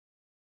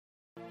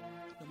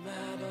No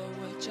matter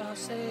what y'all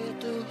say or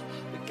do,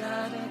 we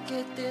gotta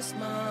get this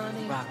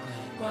money.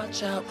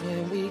 Watch out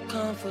when we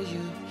come for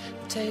you.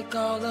 Take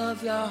all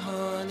of your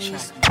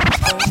honeys.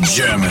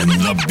 Jamming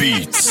the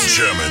beats.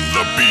 Jamming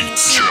the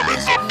beats.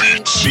 Jamming the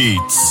beats.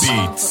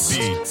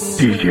 Beats.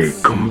 DJ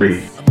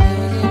Combi.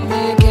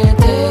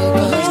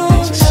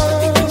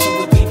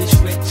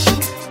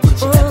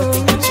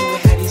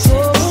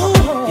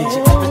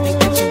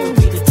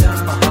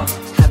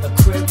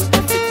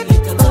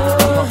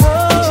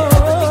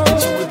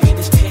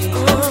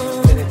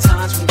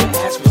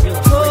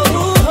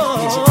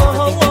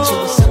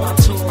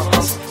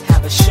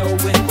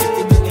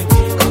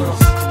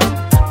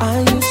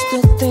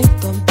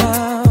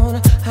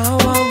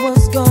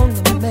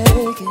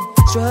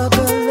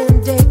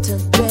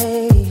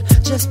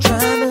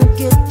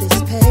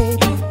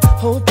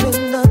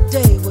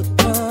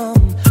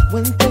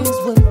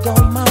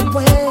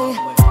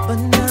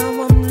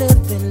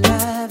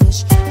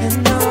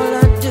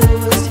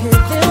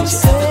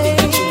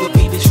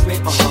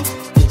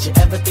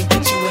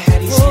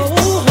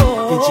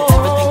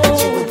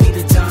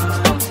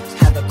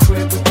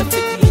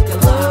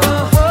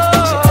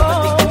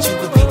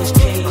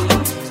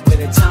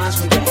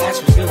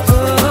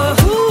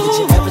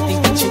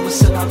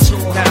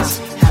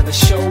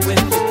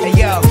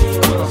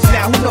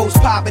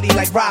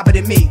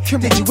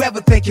 Did you ever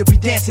think you'd be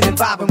dancing and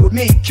vibing with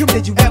me?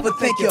 Did you ever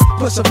think you'd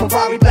push a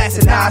Ferrari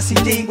blasting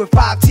ICD with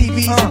 5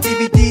 TVs and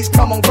DVDs?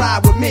 Come on,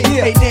 ride with me.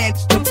 Hey, Dan,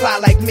 you fly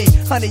like me.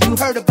 Honey, you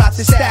heard about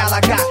this style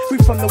I got. We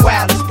from the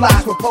wildest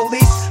blocks where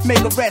police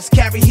make arrests,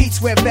 carry heats,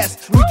 wear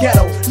vests. We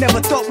ghetto, never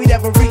thought we'd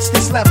ever reach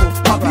this level.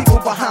 Our people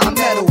behind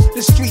metal,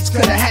 the streets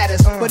could've had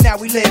us, but now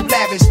we live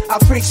lavish. Our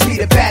freaks be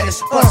the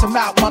baddest. Bust them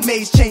out, my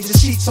maids change the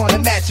sheets on the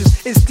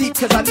mattress. It's deep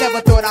cause I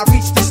never thought I'd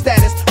reach this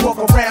status. Walk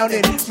around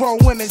and grown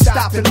women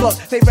stop and look.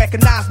 They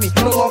recognize me,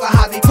 no longer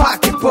hide they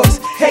pocketbooks.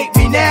 Hate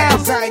me now,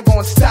 cause I ain't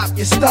gonna stop,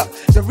 you're stuck.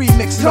 The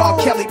remix is all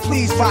Kelly,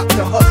 please rock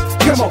the hook.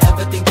 Come on. Did you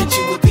ever think that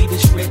you would be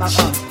this rich?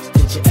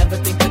 Did you ever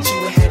think that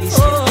you would have these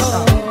hits?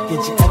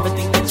 Did you ever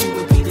think that you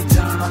would be the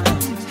dime?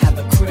 Have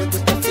a crib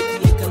with a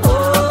 50-acre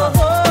lot?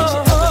 Did you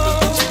ever think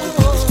that you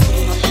would be this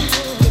big?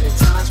 With the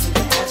times when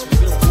the ass was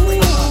real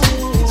quick?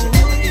 Did you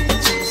ever think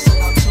that you would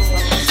sell out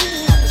tours?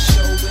 Have a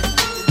show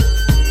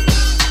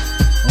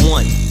with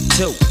 1,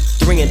 2,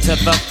 3 into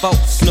the 4.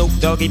 Snoop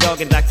Doggy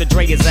Dogg and Dr.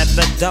 Dre is at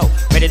the door,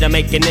 ready to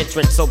make an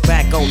entrance, so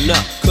back on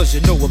up. Cause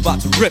you know we're about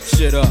to rip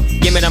shit up.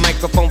 Give me the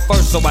microphone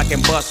first so I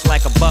can bust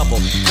like a bubble.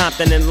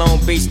 Compton and Long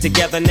Beach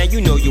together, now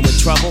you know you in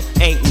trouble.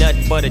 Ain't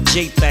nothing but a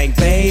G thing,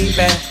 baby.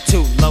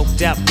 Too low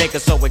death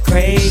niggas, so we're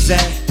crazy.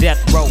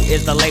 Death Row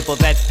is the label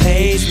that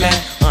pays me.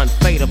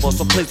 Unfadable,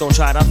 so please don't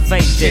try to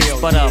fake this.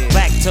 But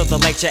back to the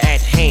lecture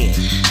at hand.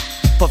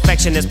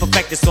 Perfection is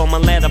perfected, so I'ma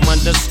let them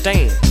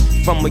understand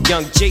from a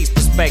young G's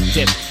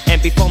perspective.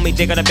 And before me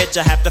dig on a bitch,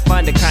 I have to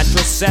find a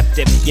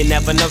contraceptive. You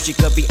never know, she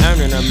could be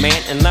earning her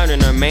man and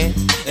learning her man,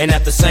 and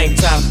at the same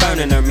time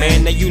burning her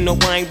man. Now you know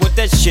I ain't with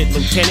that shit,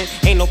 Lieutenant.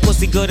 Ain't no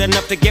pussy good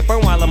enough to get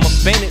burned while I'm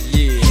offended.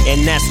 Yeah.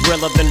 And that's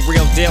realer than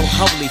real deal,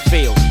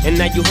 Holyfield. And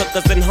now you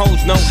hookers and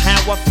hoes know how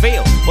I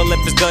feel. Well,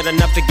 if it's good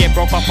enough to get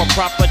broke off a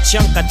proper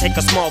chunk, I take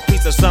a small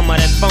piece of some of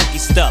that funky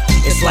stuff.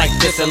 It's like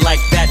this and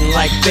like that and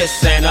like this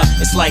and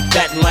it's like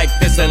that and like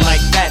this and like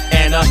that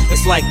and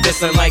it's like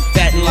this and like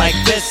that and like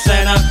this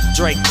and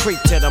Drake creep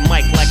to the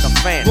mic like a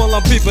fan. Well,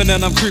 I'm peeping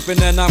and I'm creeping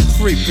and I'm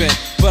creeping,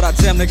 but I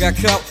damn near got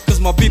caught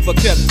cause my beeper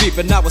kept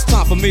beeping. Now it's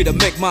time for me to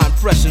make my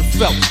impression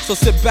felt. So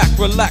sit back,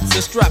 relax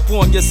and strap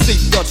on your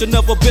seatbelt. You've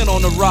never been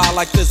on a ride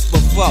like this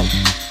before,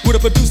 with a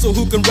producer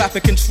who can rap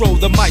and control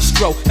the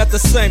maestro. At the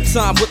same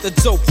time with the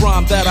dope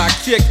rhyme that I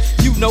kick,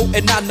 you know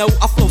and I know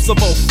I flow some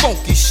old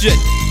funky shit.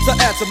 To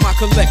add to my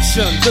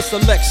collection, this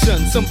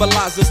selection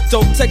symbolizes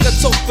dope. Take a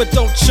toke but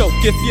don't choke.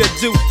 If you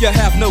do, you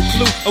have no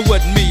clue of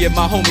what me and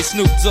my homie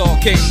Snoop Dogg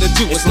came to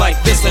do. It's like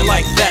this and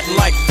like that and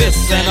like this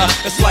and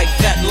it's like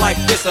that and like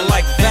this and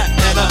like that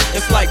and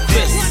it's like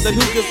this. Then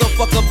who gives a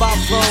fuck about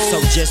those? So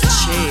just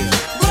chill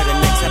to the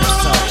next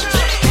episode.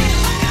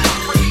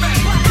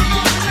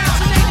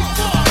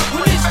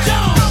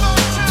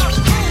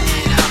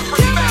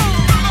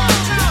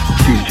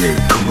 DJ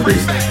Combi.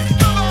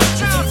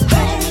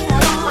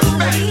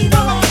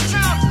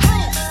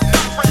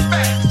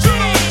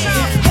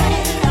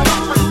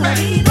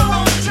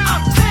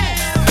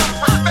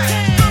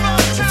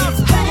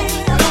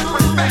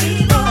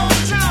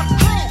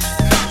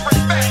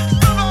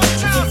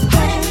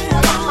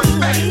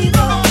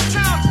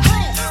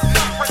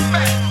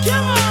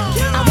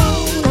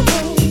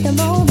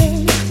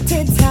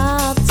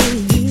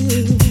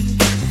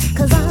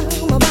 Cause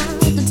I'm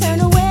about to turn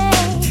away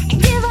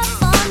and give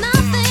up on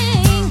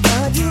nothing.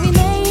 But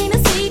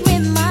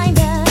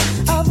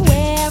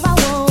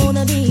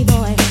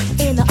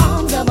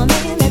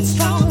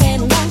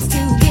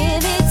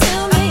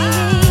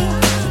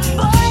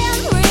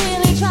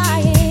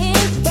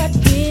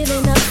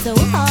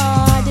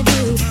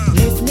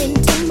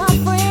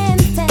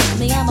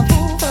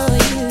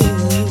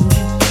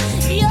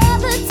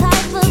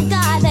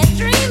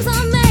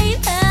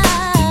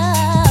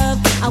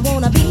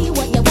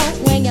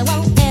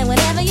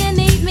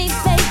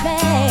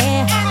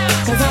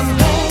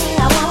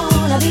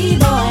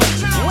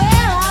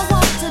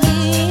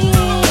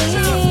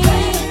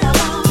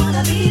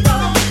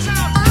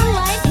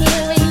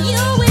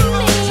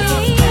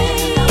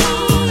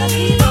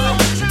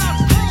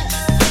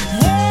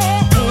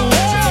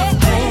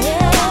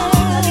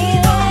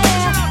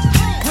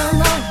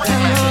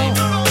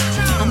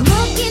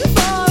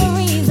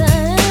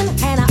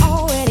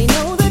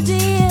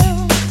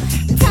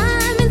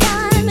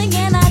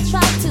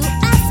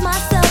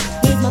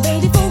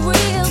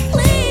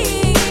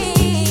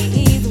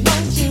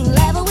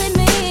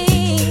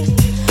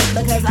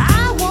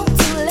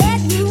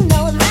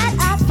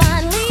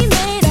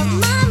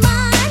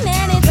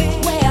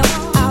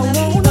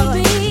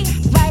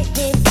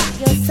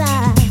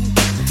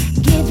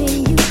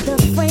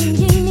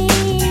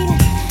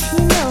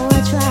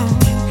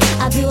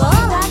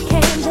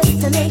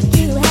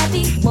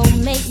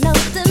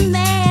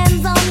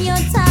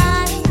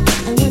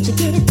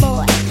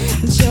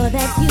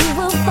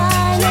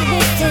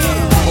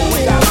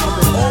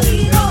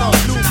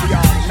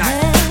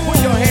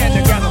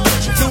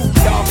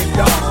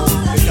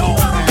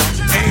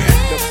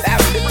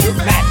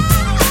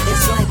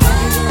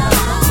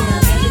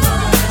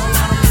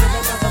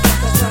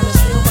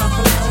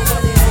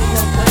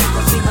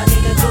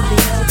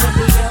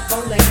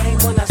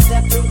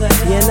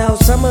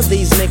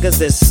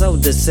niggas is so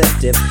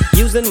deceptive,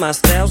 using my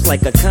styles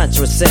like a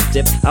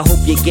contraceptive. I hope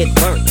you get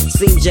burnt.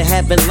 Seems you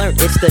haven't learned.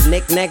 It's the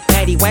knick-knack,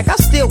 paddywhack. I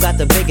still got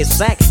the biggest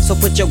sack. So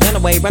put your gun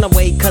away, run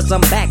away, cause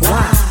I'm back.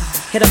 Why?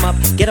 Hit 'em up,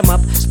 get 'em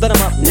up, split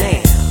 'em up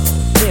now.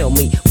 Tell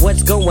me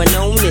what's going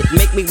on. It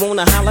make me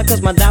wanna holler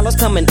cause my dollars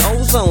come in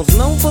ozones.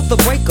 Known for the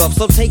break off,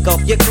 so take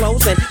off your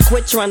clothes and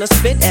quit trying to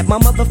spit at my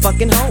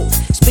motherfucking hoes.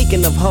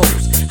 Speaking of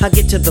hoes, I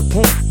get to the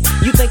point.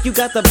 You think you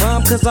got the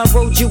bomb cause I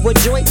wrote you a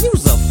joint?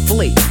 You's a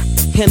flea.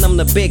 And I'm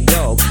the big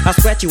dog. I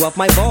scratch you off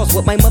my balls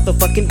with my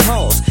motherfucking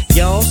paws.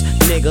 Y'all's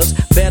niggas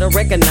better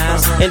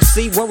recognize and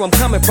see where I'm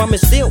coming from.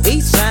 It's still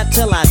east side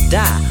till I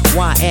die.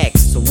 Why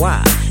X?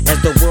 Why? As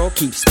the world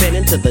keeps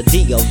spinning to the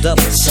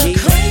D-O-double-G. It's a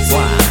crazy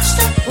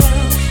mixed-up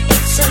world.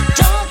 It's a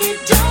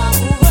dog-eat-dog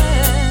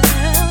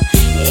world.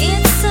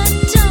 It's a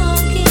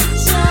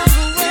dog-eat-dog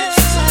world.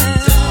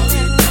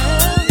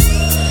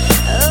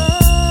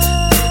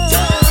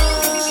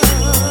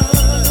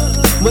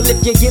 Well,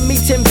 if you give me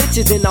 10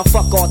 bitches, then I'll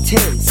fuck all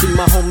 10. See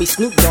my homie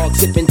Snoop Dogg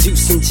sipping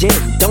juice and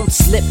gin. Don't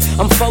slip,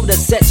 I'm for the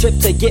set trip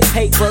to get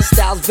paper.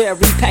 Styles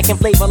vary, packing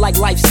flavor like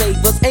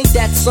lifesavers. Ain't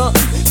that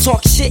something?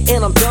 Talk shit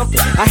and I'm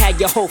dumping. I had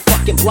your whole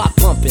fucking block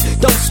bumping.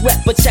 Don't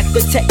sweat, but check the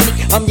technique.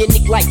 I'm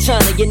unique like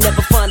China. You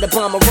never find a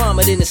bomber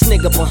rhymer than this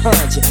nigga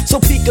behind you. So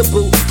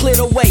peekaboo, clear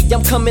the way,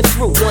 I'm coming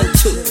through. 1,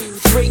 2,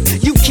 3,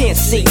 you can't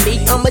see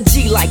me. I'm a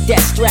G like that,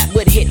 strapped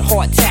with hit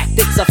hard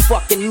tactics. A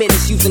fucking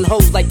menace using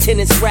hoes like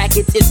tennis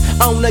rackets. It's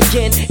on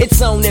again,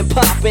 it's on and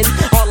popping.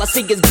 All I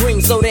see is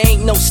green, so there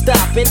ain't no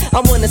stopping.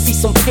 I wanna see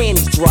some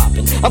panties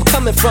dropping. I'm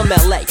coming from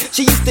LA.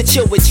 She used to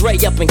chill with Dre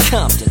up in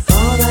Compton.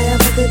 All I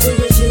ever could do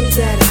was use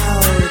that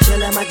hoe.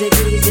 Chillin' my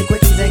degrees and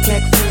quickies and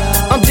cake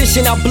flow. I'm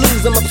dishing out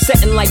blues, I'm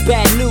upsetting like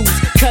bad news.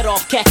 Cut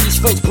off khakis,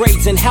 French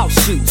braids, and house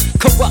shoes.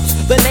 Corrupts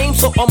the name,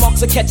 so all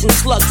marks are catching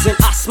slugs. And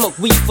I smoke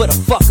weed for the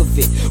fuck of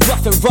it.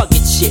 Rough and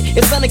rugged shit.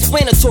 It's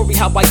unexplanatory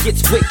how I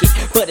get wicked,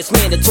 but it's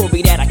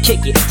mandatory that I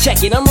kick it.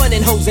 Check it, I'm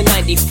running hoes in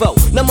 94.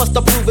 Now must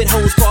approve it,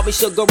 hoes call me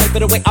sugar ray, but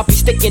the way I'll be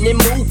sticking and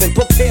moving.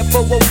 Prepare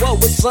for a woe,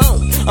 it's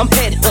on. I'm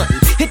head hunting.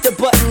 Hit the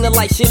button to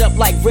light shit up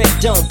like Red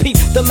Dome. Peep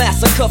the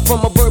massacre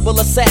from a verbal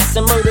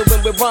assassin.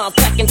 Murdering with rhymes,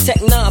 packing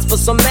tech nines for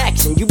some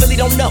action. You really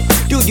don't know,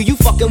 do you? You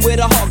fucking with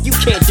a hawk, you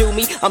can't do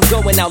me. I'm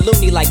going out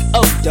loony like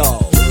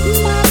O-Dog.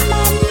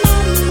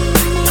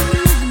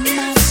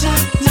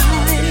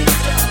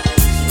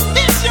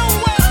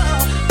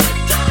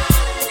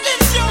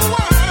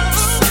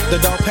 The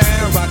dog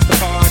pound rocks the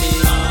party.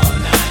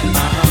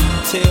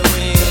 Till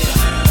when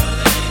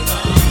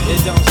it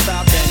don't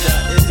stop and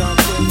it don't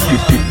quit.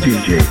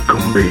 DJ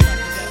Combi.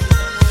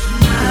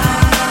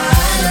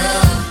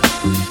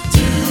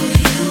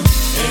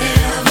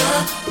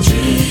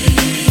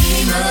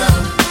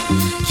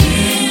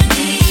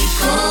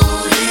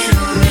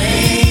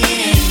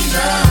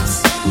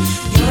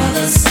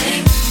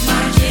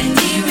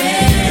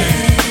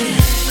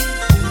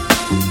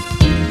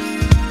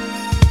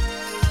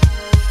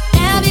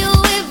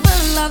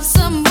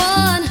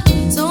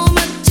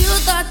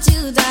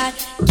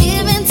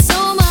 Giving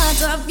so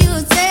much of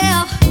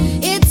yourself,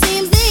 it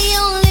seems the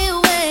only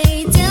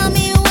way. Tell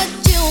me what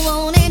you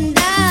want and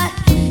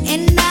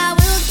I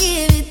will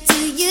give it to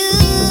you.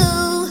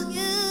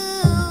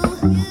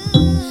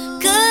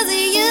 'Cause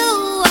you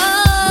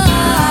are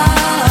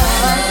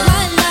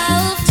my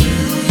love. Do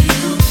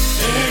you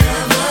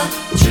ever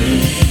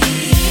dream?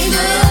 Do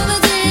you ever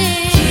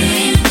dream?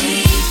 Keep me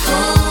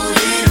cold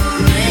in the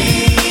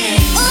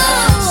rain. Oh,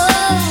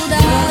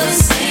 darling,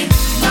 sing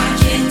my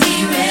candy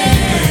rain.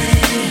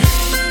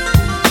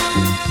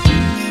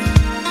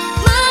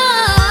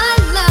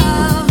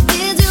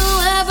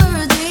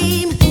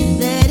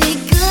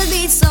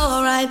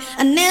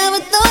 I never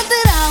thought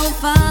that I would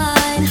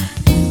find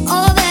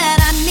all that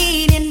I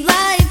need in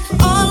life.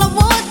 All I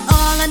want,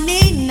 all I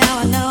need. Now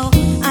I know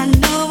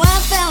I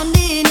found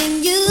it in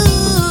you.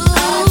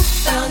 I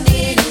found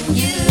it in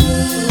you.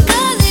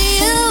 'Cause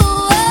you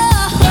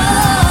are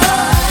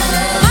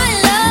my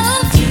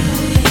love. Do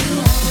you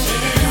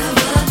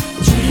ever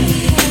dream?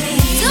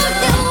 Do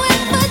you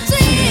ever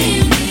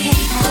dream?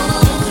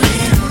 Cold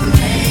in the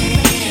rain.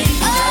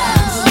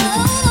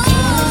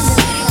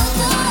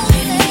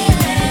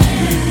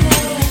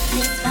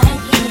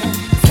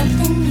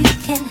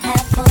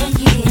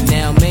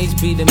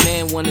 Be the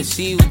man, wanna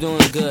see you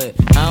doing good.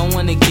 I don't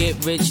wanna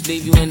get rich,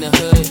 leave you in the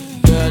hood.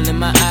 Girl, in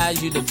my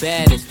eyes, you the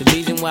baddest. The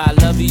reason why I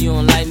love you, you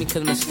don't like me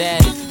cause my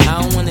status. I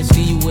don't wanna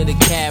see you with a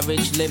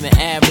carriage, living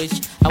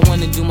average. I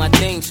wanna do my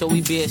thing so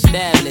we be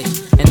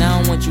established. And I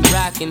don't want you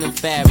rocking the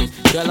fabric.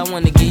 Girl, I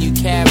wanna give you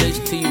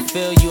carriage till you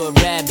feel you a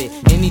rabbit.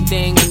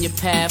 Anything in your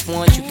path,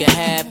 once you can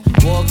have.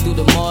 Walk through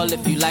the mall,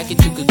 if you like it,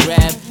 you could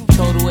grab.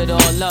 Total it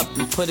all up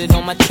and put it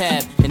on my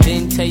tab. And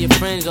then tell your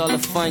friends all the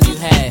fun you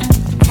had.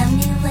 Tell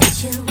me what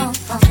you want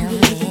from me.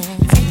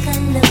 Take a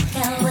look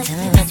at what you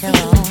see.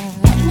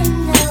 Let me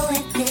know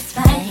if this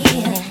right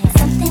here is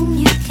something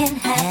you can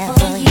have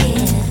for you.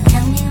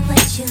 Tell me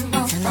what you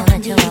want from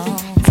me.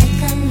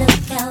 Take a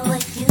look at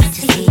what you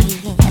see.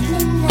 Let me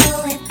know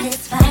if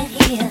this right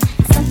here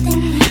is something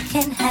you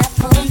can have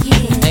for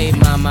you. Hey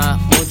mama,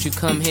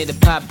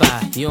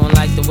 You don't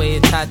like the way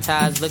your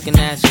tatas looking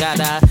at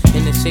shot eye.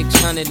 In the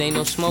 600, ain't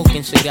no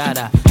smoking cigar.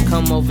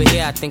 Come over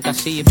here, I think I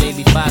see your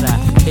baby father.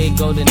 Here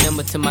go the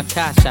number to my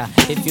casa.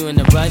 If you in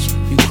a rush,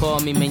 you call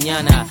me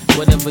mañana.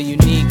 Whatever you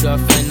need,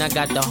 girlfriend, I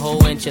got the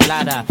whole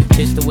enchilada.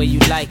 Just the way you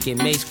like it,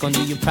 mate's gon'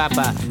 do you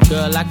proper.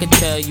 Girl, I could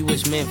tell you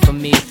was meant for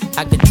me.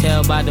 I could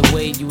tell by the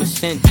way you was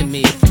sent to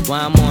me.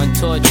 While I'm on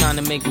tour trying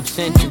to make them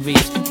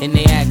centuries. And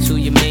they ask who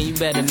you man, you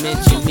better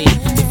mention me.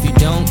 If you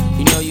don't,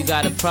 you know you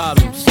got a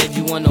problem. Said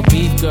you want no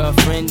beef,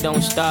 girlfriend,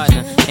 don't start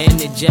now. And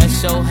it just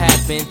so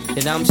happened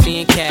that I'm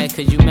seeing cat,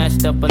 cause you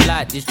messed up a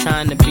lot just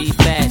trying to be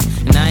fast.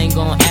 And I ain't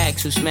gon'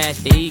 ask who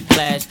smashed the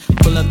E-class.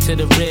 Pull up to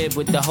the rib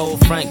with the whole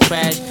front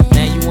crash.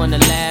 Now you wanna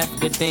laugh,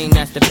 good thing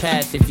that's the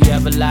past. If you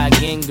ever lie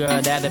again,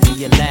 girl, that'll be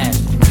your last.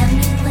 Tell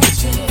me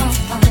what you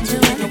want to do.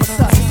 What's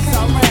up? It's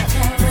all right.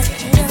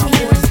 My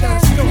boy's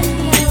third story.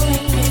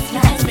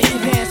 Make you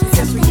dance with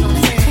this, you know what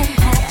I'm saying?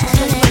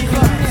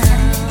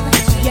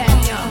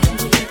 Yeah, yo.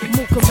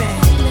 Mooka man.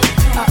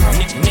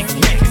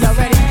 Y'all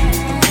ready?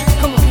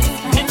 Come on.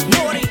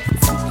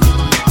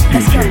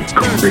 DJ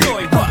Combi.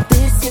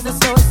 This is a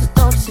story, so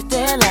don't you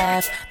dare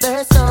laugh.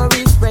 Their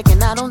stories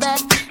breaking out on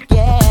that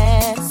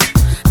gas.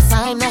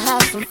 Time to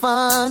have some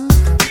fun.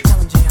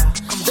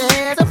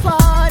 There's a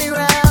party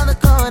around the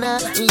corner.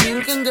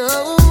 You can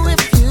go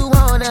if you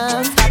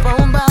wanna. Stop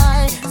on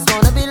by. It's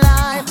gonna be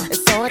live.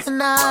 It's on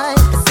tonight.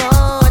 It's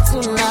on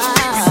tonight.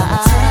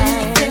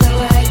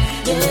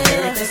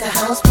 Yeah, there's a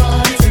house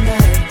party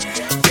tonight.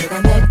 Get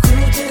on that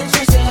crew to the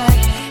church tonight.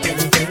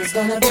 Everything's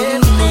gonna be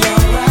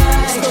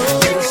alright.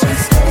 Little short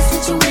skirt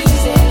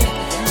situation.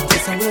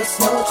 Get some real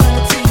slow trying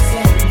to tease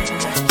him.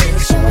 Get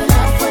it showing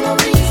off for no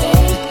reason.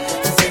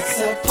 'Cause it's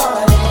a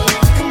party.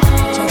 Come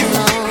on.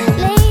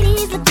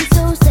 Ladies looking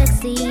so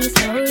sexy,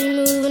 slowly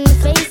moving the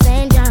face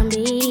and John B.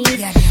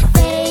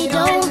 They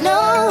don't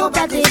know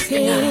about this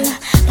here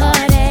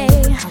party.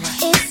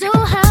 It's so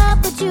hot,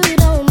 but you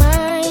don't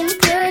mind,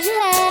 'cause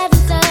you're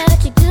having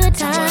such a good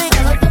time.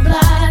 Up the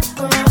block,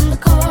 around the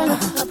corner,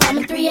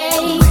 apartment 3A,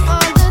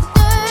 on the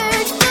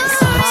third floor.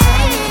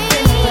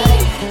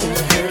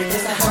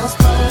 There's a house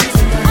party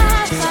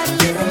tonight.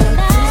 Get on the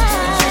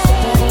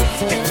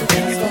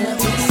Everything's gonna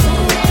be so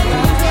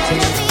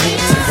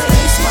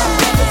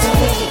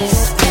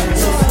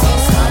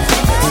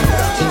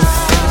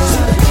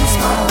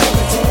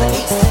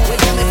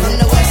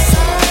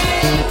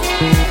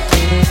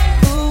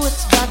Ooh,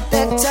 it's about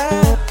that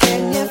time.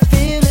 Can you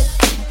feel it?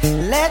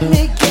 Let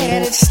me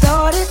get it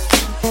started.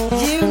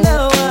 You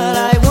know what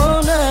I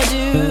wanna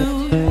do.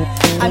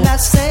 I'm not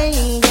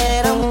saying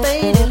that I'm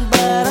fading,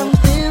 but I'm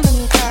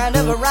feeling kind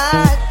of a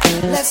ride.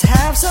 Let's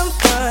have some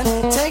fun,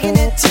 taking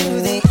it to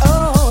the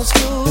old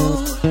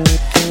school.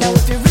 Now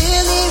if you're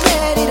really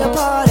ready to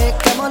party,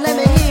 come on, let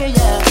me hear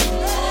ya.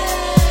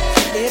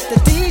 If the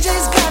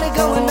DJ's got it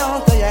going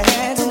on, throw your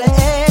hands in the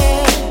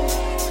air.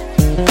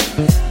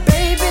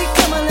 Baby,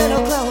 come a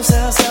little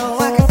closer so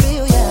I can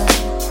feel ya.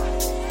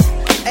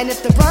 And if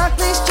the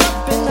broccoli's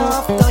jumping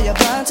off, throw your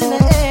buns in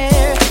the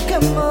air.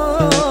 Come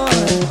on.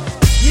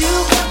 You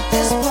got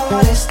this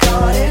party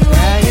started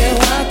right. You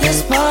got this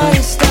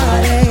party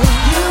started.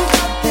 You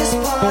got this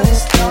party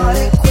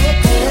started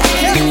quickly.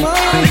 Come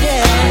on,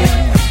 yeah.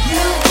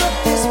 You got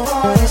this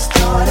party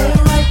started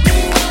right.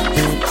 You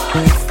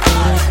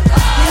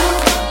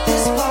got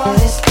this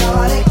party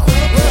started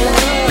quickly.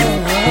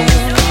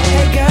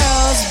 Hey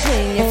girls,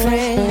 bring your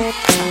friends,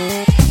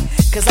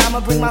 'cause I'ma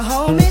bring my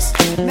homies.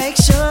 Make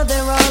sure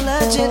they're all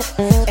legit,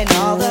 and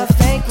all the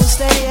fake will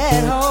stay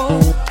at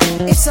home.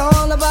 It's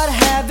all about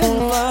having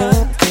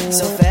fun,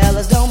 so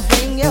fellas, don't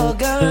bring your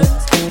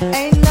guns.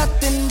 Ain't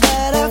nothing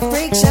but a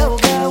freak show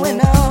going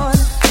on.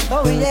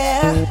 Oh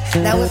yeah.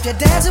 Now if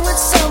you're dancing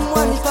with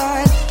someone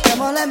fine,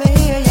 come on, let me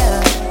hear ya.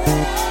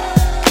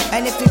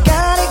 And if you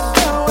got it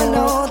going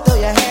on, throw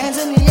your hands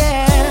in the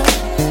air.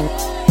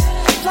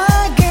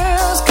 Fly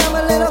girls, come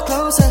a little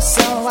closer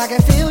so I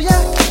can feel ya.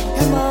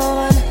 Come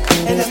on.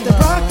 And if the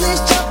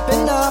broccoli's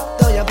jumping off,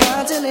 throw your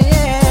buns in the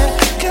air.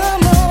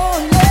 Come on,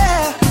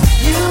 yeah.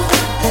 You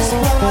got this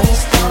party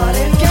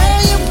started. Yeah,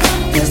 you got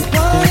this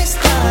party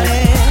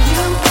started.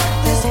 You got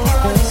this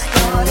party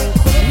started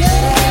quick.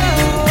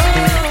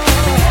 Yeah.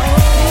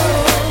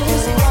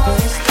 This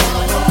party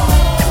started. Come on,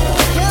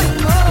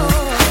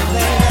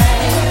 baby.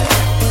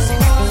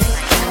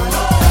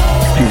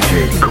 DJ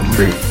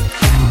Combi.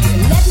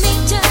 Let me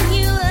turn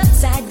you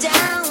upside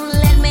down.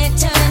 Let me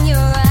turn you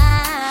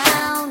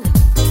around.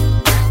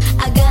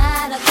 I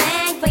got a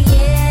thing for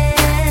you.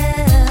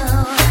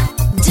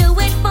 Do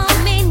it for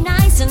me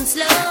nice and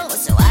slow,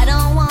 so I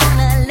don't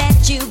wanna let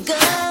you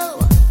go.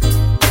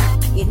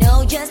 You know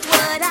just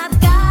what I've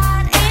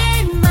got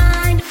in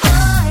mind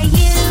for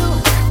you.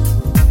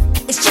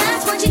 It's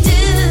just what you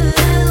do.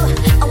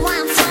 Why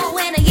I'm so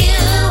into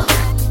you.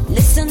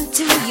 Listen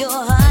to your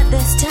heart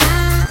this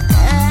time.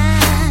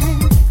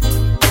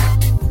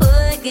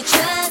 Put your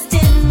trust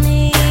in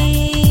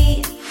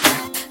me,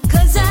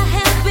 'cause I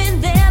have been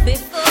there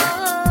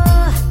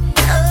before.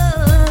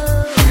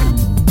 Oh.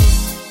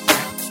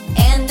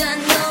 And I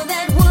know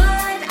that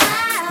what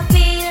I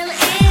feel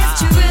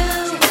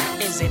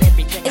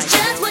It's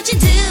just what you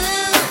do.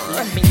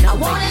 I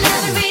wanna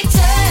love in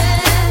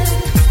return.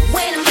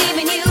 When I'm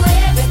giving you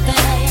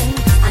everything,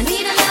 I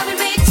need a love in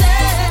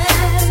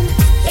return.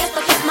 If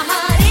I put my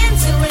heart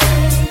into it,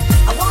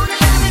 I wanna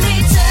love in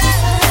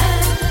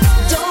return.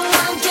 Don't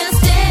want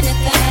just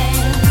anything,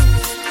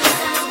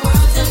 'cause I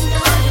want to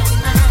know you're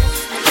mine.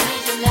 I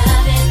need your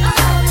loving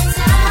all the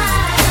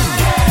time.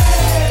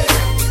 Yeah.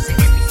 Is it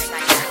everything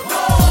I do?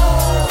 Whoa.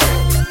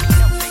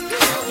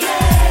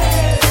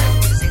 Yeah.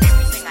 Is it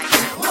everything I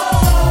do? Whoa.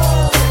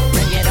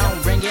 Bring it on,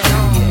 bring it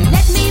on.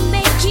 Let me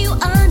make you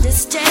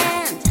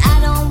understand. I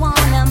don't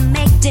wanna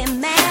make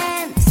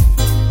demands.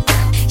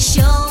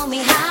 Show me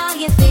how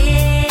you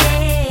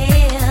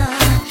feel.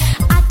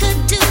 I could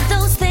do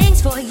those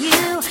things for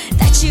you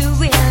that you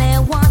really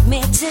want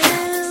me to.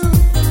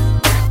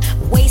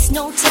 Waste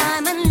no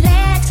time and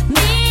let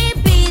me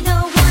be the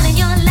one in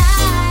your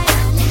life.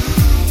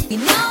 You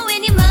know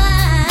in your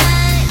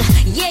mind,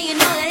 yeah, you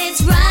know that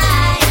it's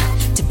right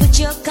to put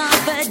your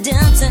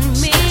confidence in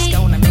me. It's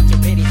gonna make you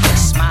pretty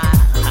just smile.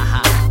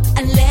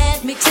 And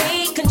let me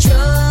take control.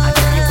 I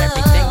give you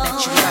everything that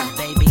you want,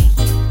 baby.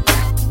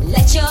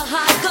 Let your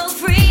heart go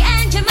free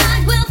and your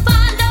mind will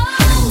follow.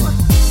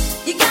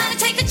 You gotta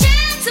take a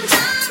chance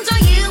sometimes or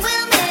you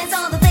will miss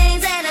all the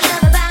things that I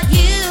love about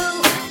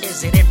you.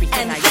 Is it everything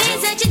and I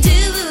things do? That you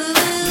do.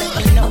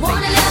 Let me know, I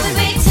wanna baby. Love in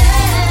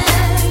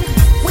return.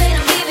 When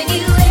I'm giving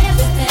you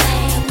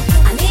everything,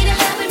 I need a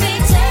love in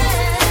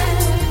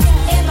return.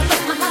 If I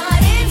put my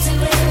heart into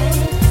it,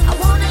 I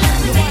wanna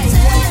love in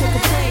return.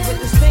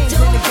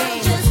 Don't want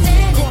just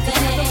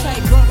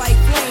anything. Burn like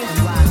flames.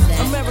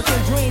 American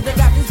dream, they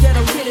got this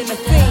ghetto kid in the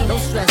fiend.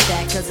 Don't stress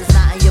that, cause it's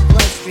not in your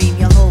bloodstream.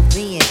 Your whole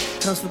being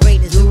comes from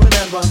greatness, you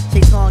remember.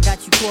 Chase on got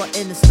you caught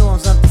in the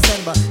storms of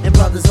December. And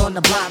brothers on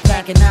the block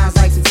packing nines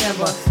like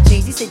September.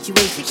 Change the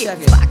situation, keep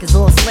the pockets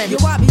all slender.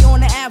 Yo, I be on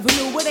the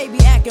avenue where they be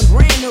acting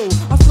brand new.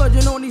 I'm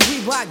splurging on these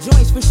Reebok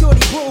joints for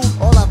shorty boo.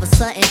 All of a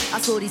sudden, I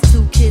saw these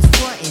two kids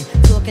frontin',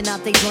 talking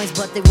out their joints,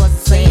 but they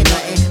wasn't saying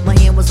nothing. My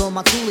hand was on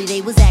my coolie,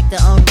 they was acting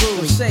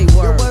unruly. Say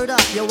word. Yo, word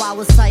up, yo, I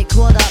was tight,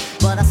 caught up,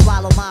 but I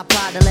swallowed my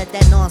pride to let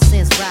that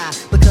nonsense ride.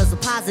 Because the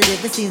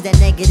positive, it seems that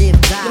negative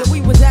die. Yeah,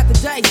 we was at the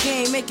dice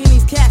game, making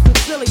these cats look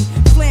silly.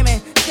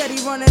 Slamming, steady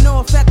running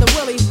off at the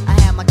willy. I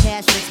had my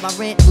cash fix, my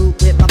rent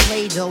loop with my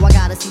play dough. I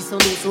gotta see so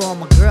loose, so all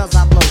my girls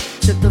I blow.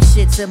 Took them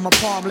shits in my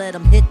palm, let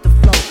them hit the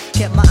flow.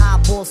 Kept my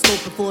eyeballs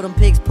scoping for them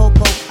pigs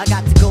popo. I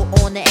got to go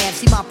on the app,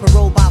 see my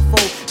parole by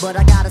four. But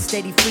I gotta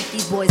steady freak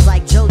these boys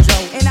like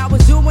JoJo. And I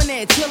was doing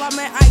it till I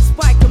met Ice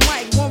Spike and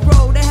Mike. One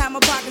road, they had my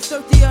pockets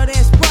dirtier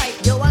than Sprite.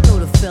 Yo, I know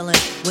the feeling.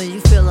 When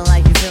you feeling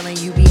like you feeling,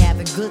 you be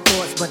having good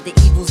thoughts, but the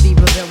evils be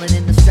revealing.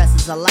 And the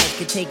stresses of life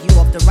can take you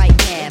off the right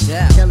path.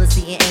 Yeah.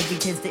 Jealousy and envy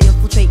tends to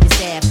infiltrate your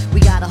staff. We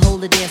gotta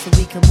hold it there so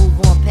we can move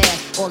on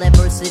past all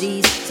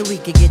adversities, so we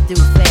can get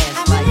through fast.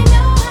 I really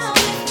know how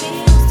it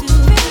feels to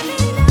really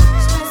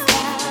stressed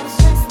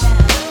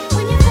out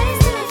when you're face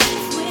to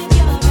face with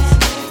your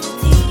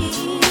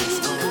adversities.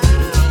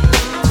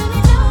 I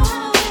really know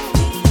how it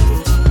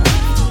feels to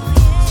really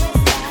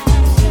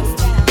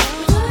stressed out.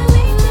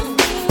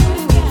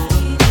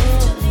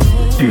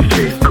 DJ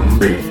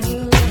Combi.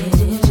 Is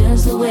it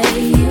just the way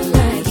you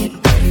like it,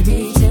 baby?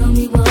 Tell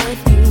me what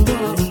you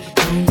want.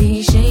 Don't be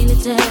ashamed to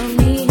tell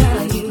me how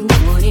you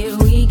want it.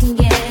 We can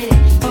get it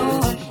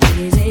on.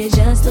 Is it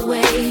just the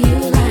way you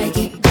like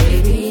it,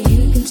 baby?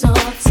 You can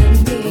talk to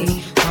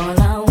me. All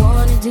I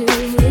wanna do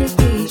is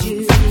please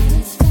you.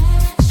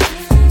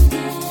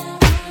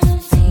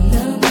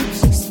 Love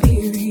much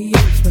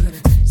experience, but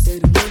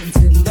still willing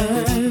to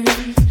learn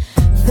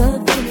the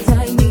things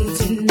I need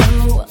to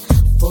know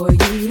for you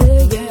to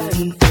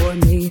yearn for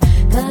me.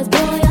 'Cause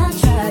boy, I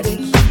try to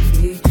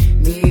keep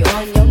me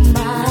on your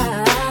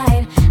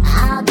mind.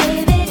 I'll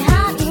give it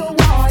how you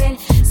want it.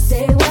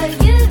 Say what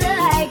you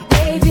like,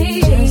 baby.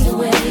 Just the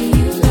way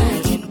you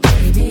like it,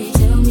 baby.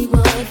 Tell me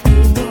what you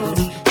want.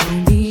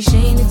 Don't be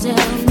ashamed to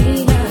tell me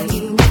how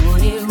you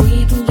want it. We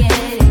can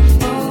get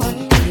it on.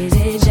 Is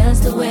it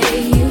just the way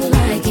you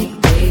like it,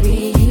 baby?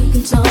 You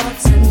can talk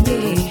to me.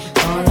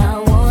 All I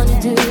wanna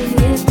do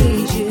is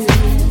please you.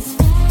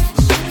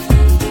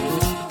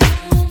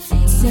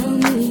 Tell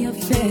me your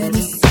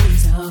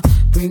fantasies, I'll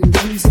bring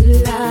them to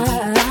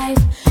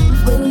life.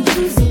 We'll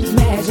use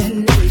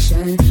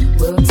imagination,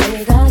 we'll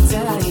take our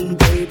time,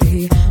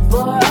 baby.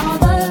 For all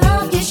the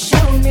love you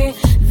show me,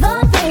 the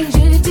things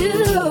you do,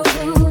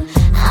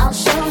 I'll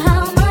show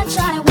how much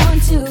I want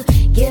to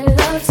give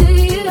love to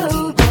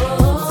you,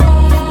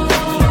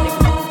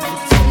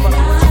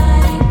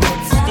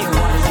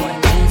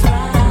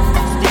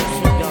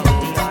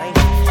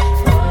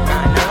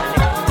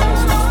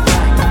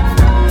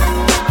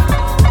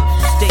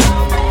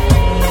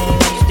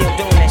 Still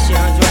doing that shit,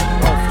 Andre?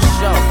 Oh, for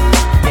sure.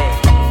 Yeah.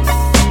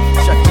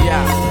 Check me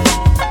out.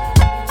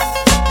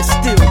 It's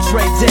still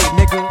Dre Day,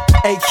 nigga.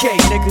 AK,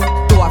 nigga.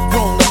 Though I've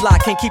grown a lot,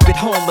 can't keep it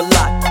home a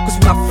lot. Cause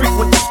when I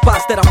frequent the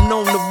spots that I'm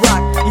known to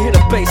rock, you hear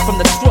the bass from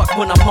the truck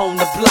when I'm on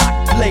the block.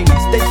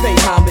 Ladies, they pay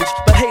homage,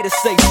 but haters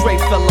say Dre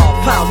fell off.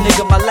 How,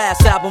 nigga, my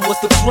last album was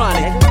The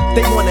Chronic.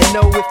 They wanna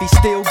know if he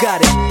still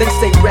got it. They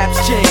say raps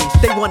change,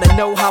 they wanna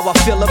know how I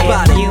feel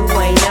about it. You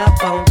ain't up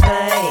on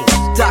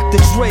things.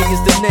 Dr. Dre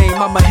is the name,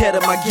 I'm ahead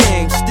of my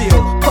game. Still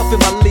puffin'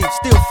 my leaf,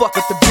 still fuck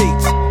with the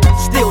beats.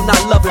 Still not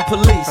loving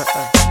police.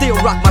 Still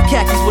rock my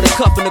khakis with a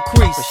cuff and a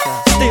crease.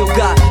 Still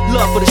got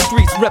love for the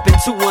streets, reppin'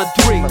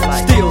 213.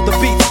 Still the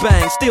beats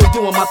bang, still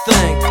doing my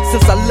thing.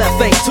 Since I left,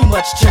 ain't too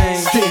much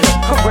change. Still,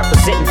 I'm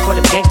representing for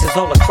them gangsters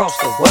all across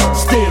the world.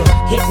 Still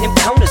hitting them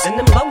corners and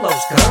them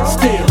lolos, girl.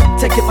 Still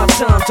taking my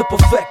time to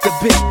perfect the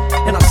beat,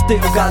 and I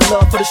still got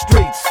love for the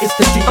streets. It's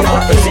the D.R.E. I'm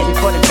representing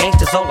for them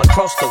gangsters all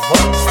across the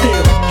world.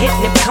 Still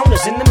hitting them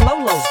corners and them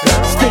lolos,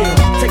 girl. Still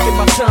taking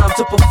my time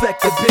to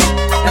perfect the beat,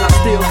 and I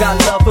still got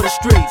love for the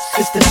streets.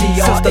 It's the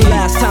D.R.E. Since the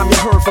last time you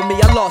heard from me,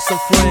 I lost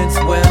some friends.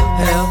 Well,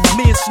 hell,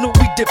 me and Snoop,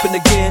 we dipping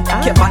again.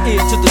 Kept my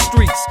ear to the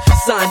streets,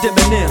 signed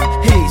Eminem.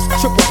 He's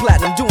triple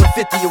platinum, doing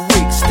 50 a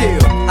week.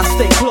 Still, I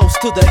stay close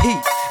to the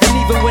heat, and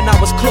even when I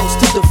was close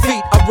to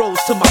defeat, I rose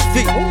to my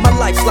feet. My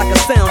life's like a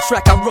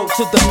soundtrack, I wrote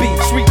to the beat.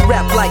 Street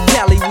rap like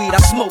Cali weed,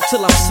 I smoke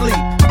till I'm sleep.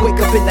 Wake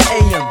up in the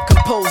AM,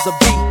 compose a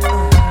beat.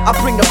 I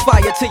bring the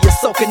fire till you're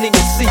soaking in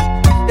your seat.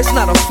 It's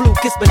not a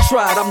fluke, it's been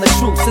tried, I'm the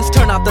truth. Since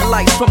turn out the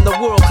lights from the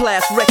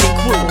world-class wrecking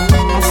crew,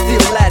 I'm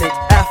still at it,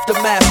 after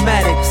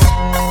mathematics.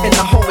 In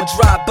the home of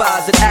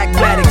drive-bys and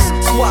acmatics,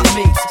 swap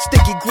meets,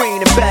 sticky green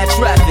and bad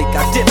traffic.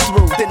 I dip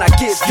through, then I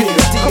get through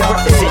the D.R.E. I'm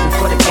representing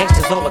for the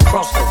gangsters all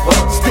across the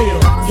world.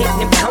 Still hitting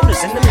them corners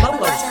and them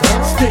lolos,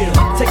 girl. Still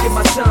taking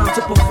my time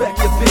to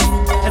perfect the beat,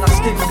 and I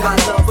still got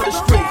love for the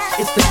streets.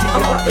 It's the D.R.E.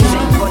 I'm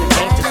representing for the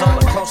gangsters all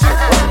across the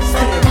world.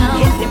 Still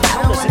hitting them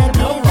corners and them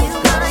lolos,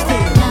 girl.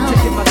 Still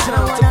taking my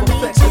time to perfect the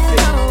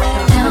beat, and I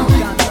still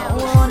got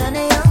love.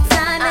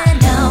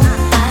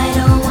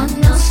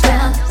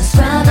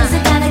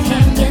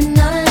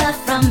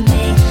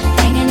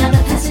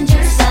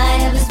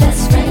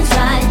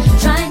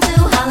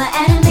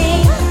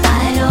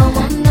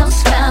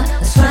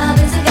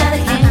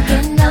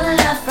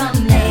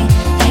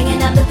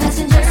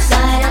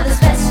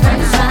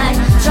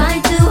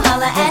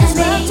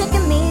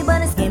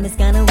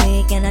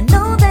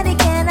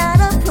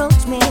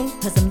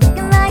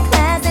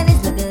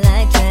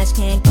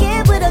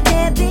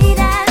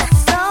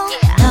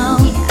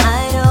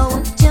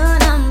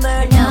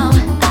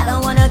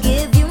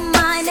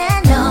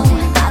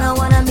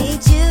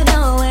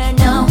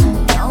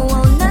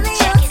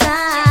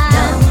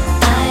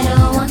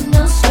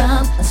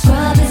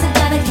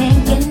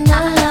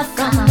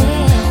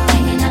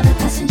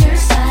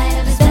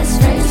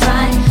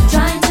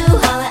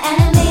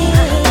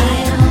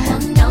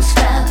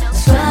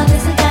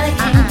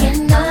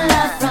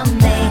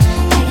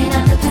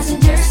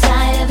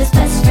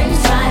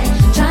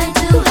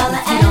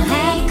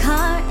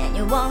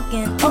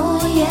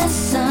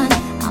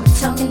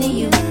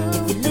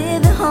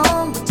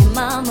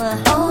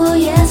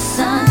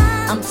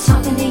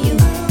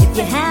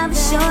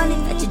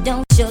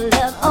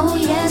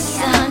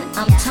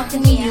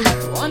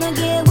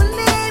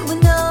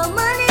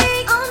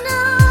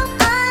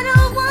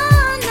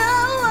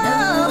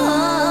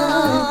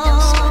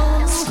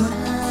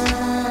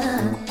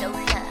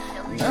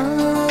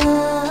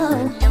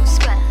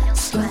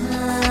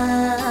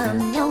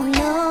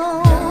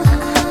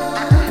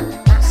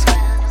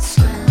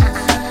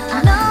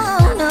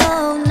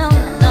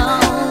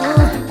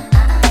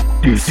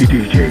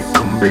 DJ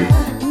Combi.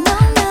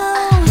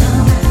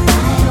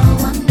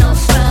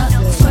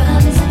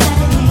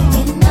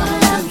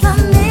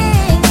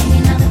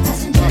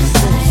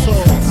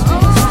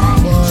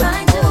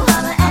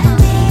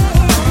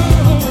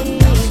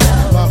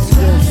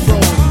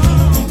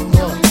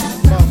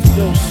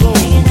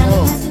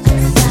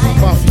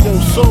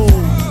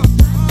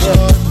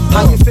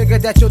 How you figure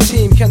that your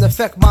team can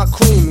affect my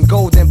cream?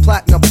 Gold and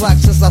platinum black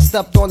since I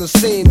stepped on the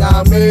scene.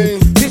 Now I mean,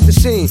 beat the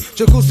scene,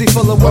 jacuzzi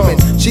full of women.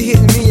 She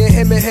hitting me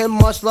and him,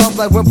 much love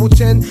like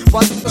Wimbledon.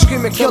 While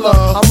screaming killer,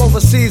 I'm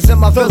overseas in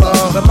my villa.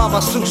 The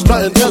mama suits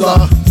nothing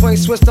illa. Plain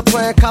switch the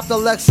plan, cop the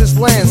Lexus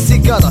land. See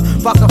gutter,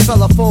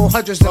 Rockefeller,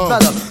 400s and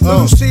better.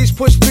 Little C's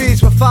push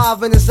beads with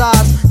 5 in his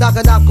eyes. Knock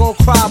a knock, gon'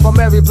 cry by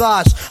Mary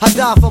Blige. I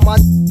die for my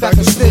back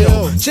and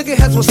steel. Chicken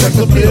heads with sex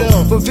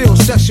appeal. Reveal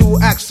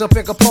sexual acts up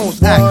in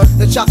Capone's act.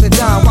 The chocolate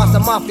dime, watch the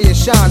mafia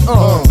shine.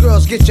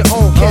 Girls get your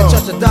own, can't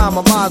touch a dime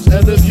of mine.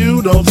 And if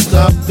you don't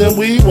stop, then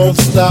we won't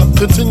stop.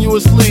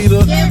 Continuous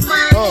leader.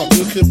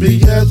 You can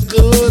be as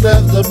good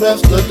as the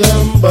best of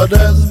them, but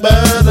as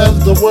bad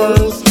as the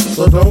worst.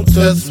 So don't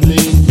test me.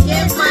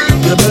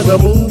 You better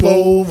move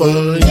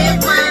over.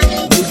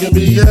 You can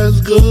be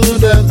as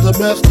good as the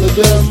best of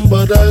them,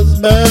 but as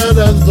bad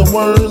as the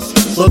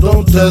worst. So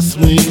don't test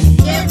me.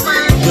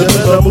 You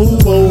better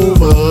move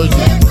over.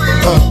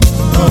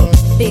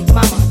 Big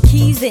Mama,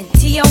 keys in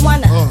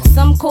Tijuana.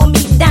 Some call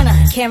me Donna,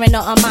 Karen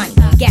or Amani.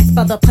 Gas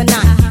by the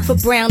Panani. For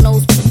brown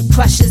nose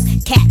crushers,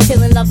 cat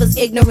killing lovers,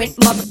 ignorant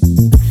mother.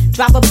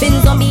 Drop a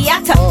Benz on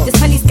Miata. This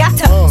honey's got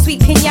her.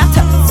 Sweet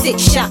pinata,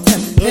 6-shotter.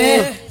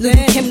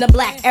 Little Kim the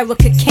Black,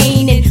 Erica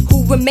Kane, and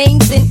who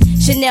remains in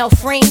Chanel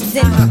frames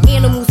and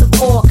animals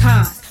of all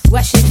kinds.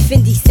 Russian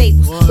Fendi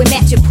sables with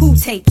matching pool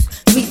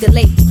tapes. Read the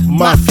label.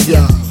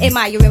 Mafia.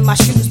 Admiring my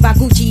shoes by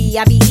Gucci.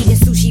 I be eating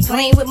sushi,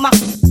 playing with my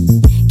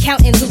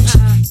counting Lucci.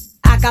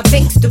 I got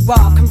banks to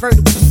rob,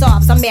 convertible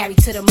sobs. I'm married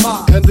to the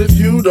mob. And if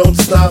you don't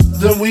stop,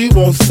 then we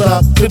won't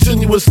stop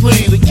continuously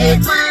to get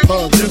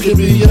you can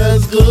be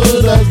as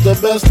good as the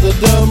best of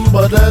them,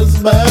 but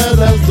as bad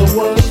as the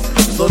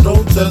worst. So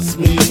don't test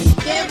me.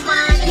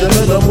 You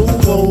better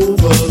move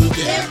over. You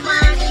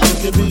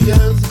can be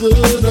as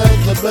good as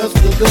the best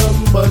of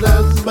them, but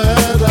as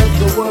bad as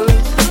the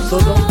worst. So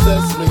don't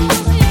test me.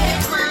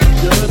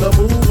 You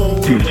better move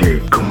over. DJ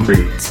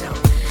Kumbay.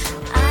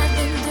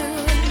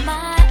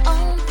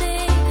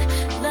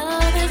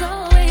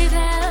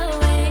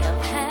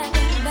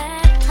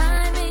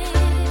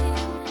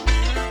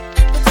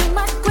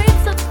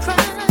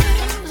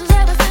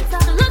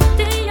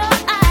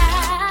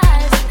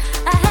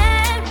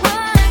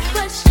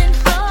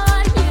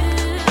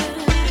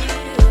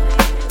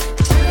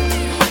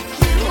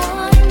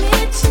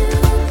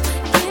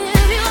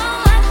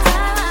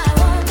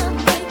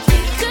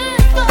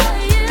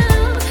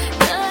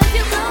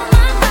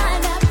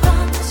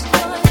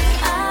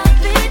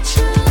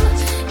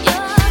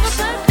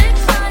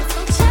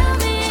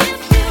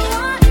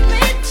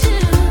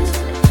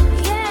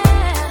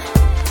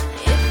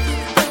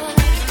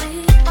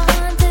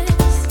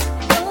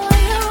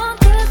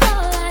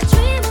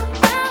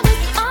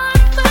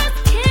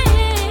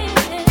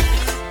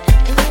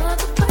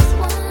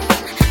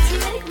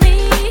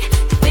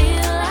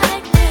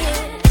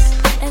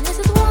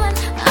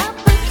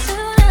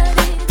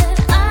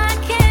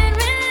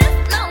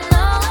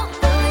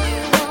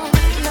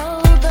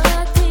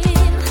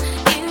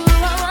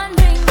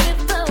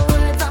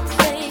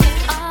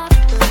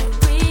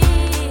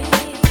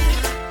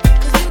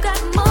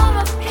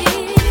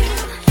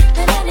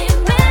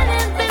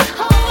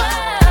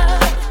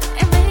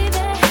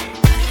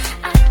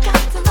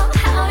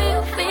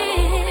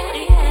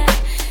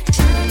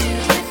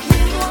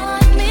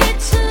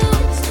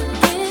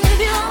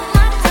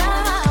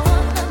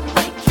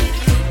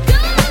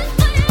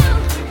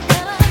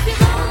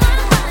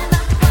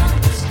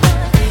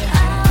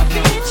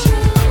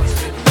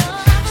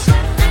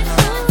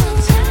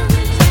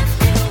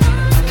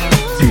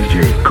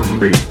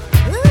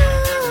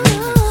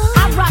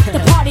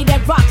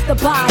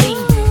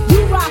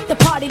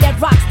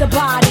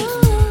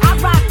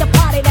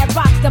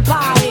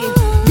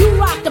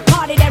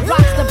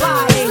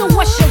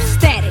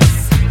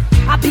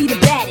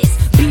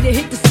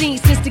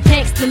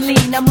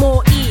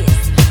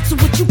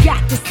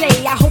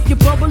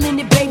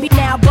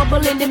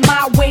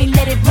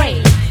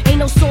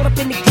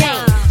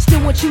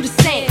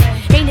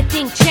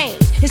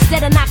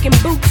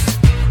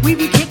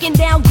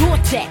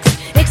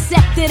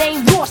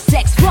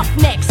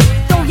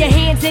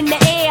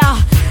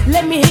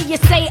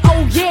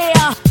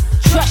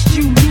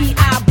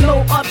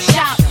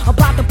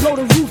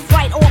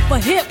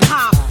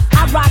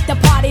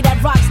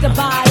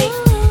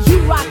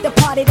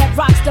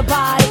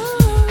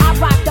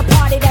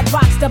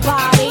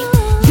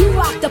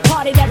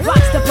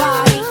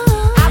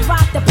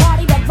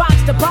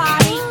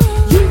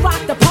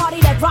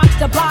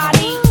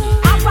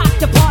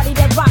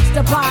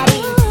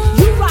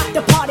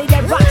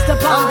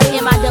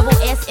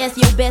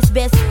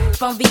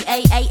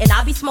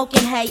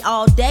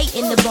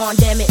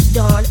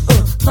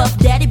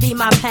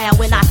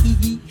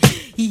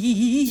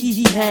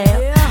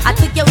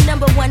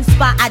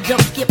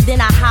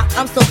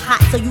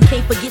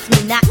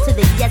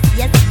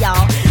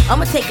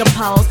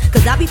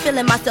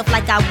 Feeling myself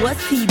like I was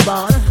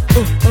T-Boss.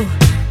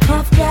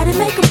 Puff Daddy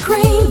make him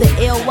cream.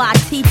 The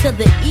L-Y-T to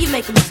the E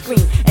make him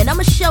scream. And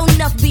I'ma show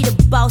enough be the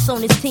boss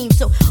on this team.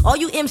 So all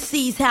you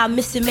MCs, how I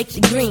miss it, make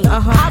the green. I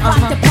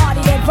rock the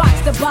party that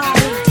rocks the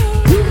body.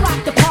 You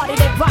rock the party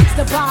that rocks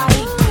the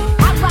body.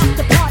 I rock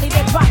the party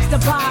that rocks the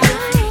body.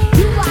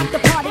 You rock the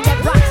party that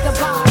rocks the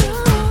body.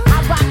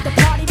 I rock the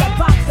party that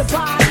rocks the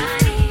body.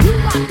 You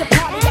rock the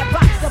party that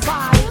rocks the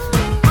body.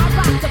 I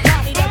rock the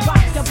party that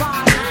rocks the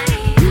body.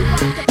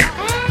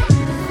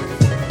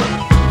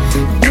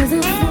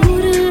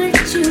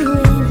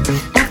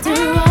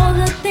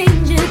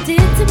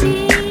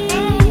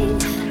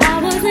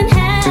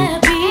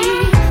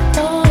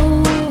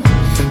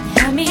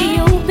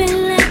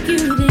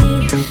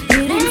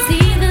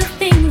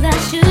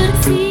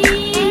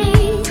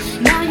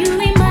 Now you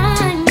remind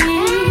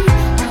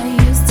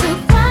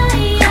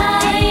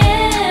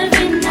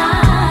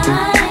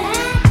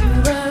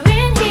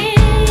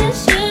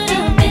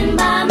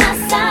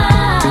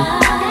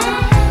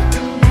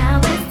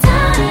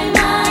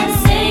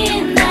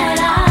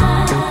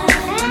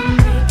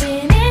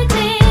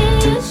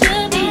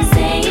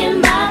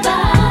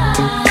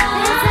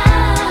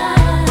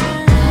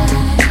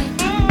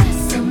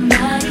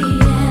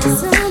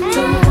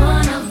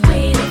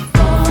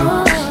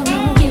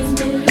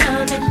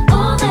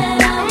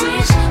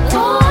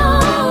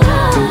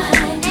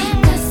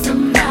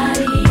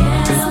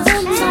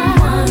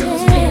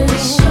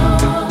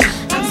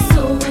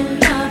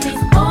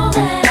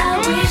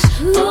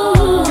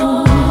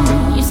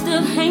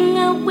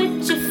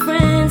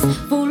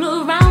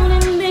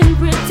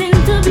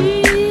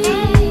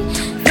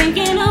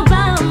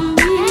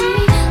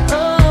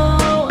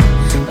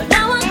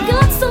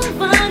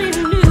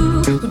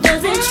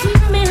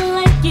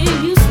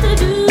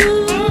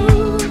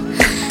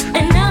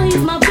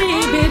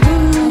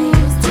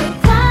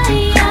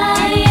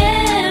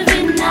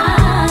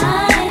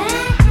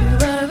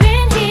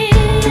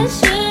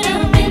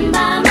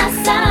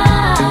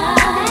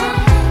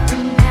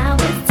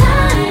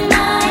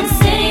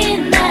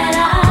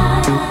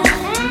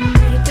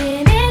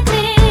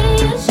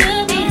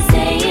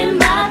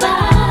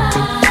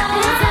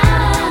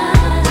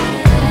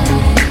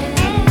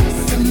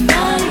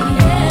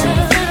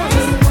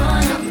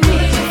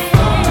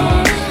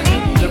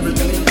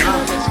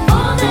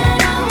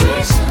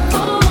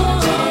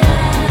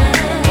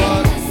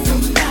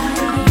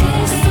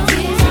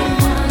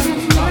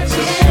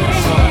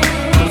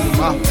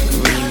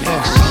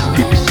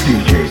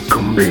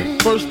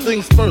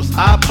first,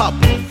 eye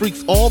popper,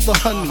 freaks all the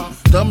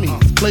honeys, dummies,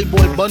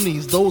 playboy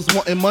bunnies, those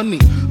wanting money.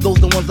 Those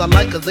the ones I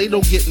like, cause they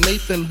don't get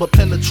Nathan but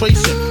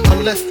penetration.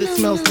 Unless it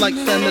smells like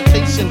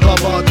sanitation.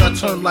 Garbage, I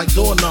turn like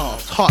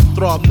doorknobs. Heart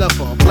throb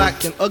never,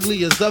 black and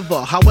ugly as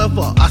ever.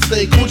 However, I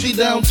stay Gucci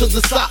down to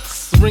the socks.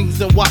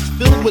 Rings and watch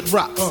filled with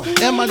rocks.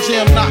 And my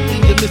jam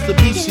knocking your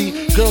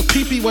Mitsubishi. Girls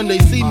pee-pee when they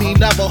see me.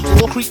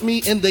 Navajo creep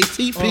me in they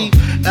teepee.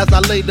 As I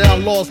lay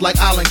down laws like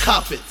Island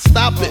Coppet.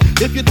 Stop it,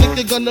 if you think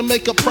they're gonna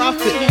make a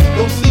profit.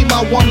 Don't see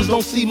my ones,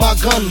 don't see my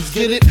guns.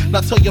 Get it?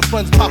 Now tell your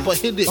friends Papa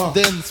hit it,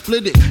 then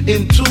split it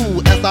in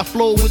two. As I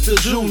flow with the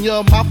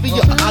Junior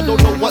Mafia. I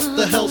don't know what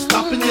the hell's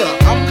stopping ya.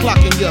 I'm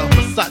clocking ya,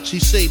 Versace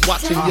shade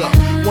watching ya.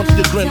 Once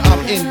you grin, I'm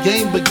in,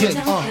 game begin.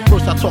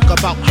 First I talk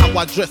about how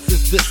I dress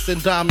is this,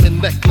 and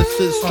diamond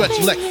necklaces, stretch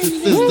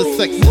Lexus is the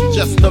sex is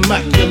just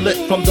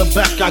immaculate. From the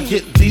back I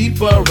get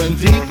deeper and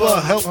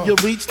deeper, help you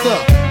reach the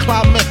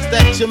climax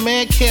that your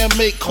man can't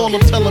make. Call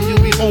him, tell him you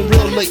be home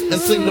real late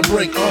and sing the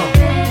break.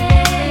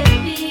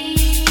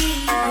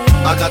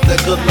 I got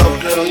that good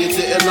love, girl, you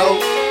didn't know.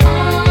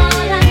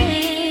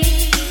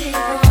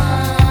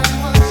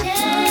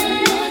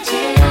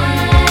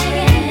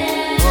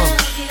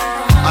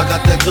 I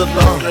got that good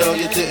love, girl,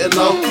 you didn't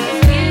know.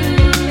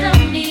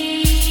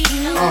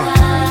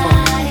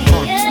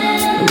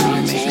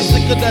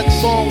 Sick of that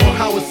song on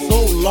how it's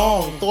so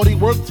long. Thought he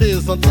worked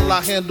his until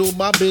I handled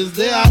my biz.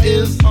 There I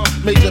is,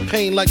 major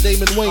pain like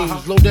Damon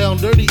Wayans. Low down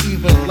dirty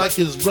even like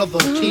his brother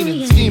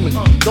Keenan scheming.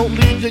 Don't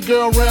leave your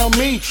girl around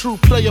me, true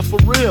player for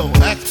real.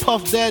 Ask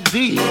Puff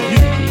Daddy.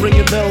 You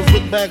ringing bells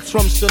with bags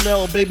from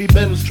Chanel. Baby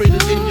Ben's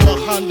traded in your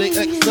Hyundai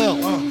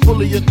XL.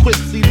 Fully equipped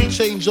CD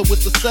changer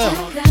with the cell.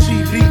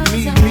 She beat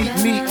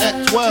me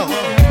at 12.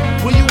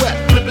 Where you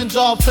at? Flipping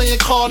job, playing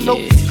car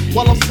notes.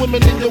 While I'm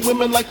swimming in your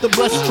women like the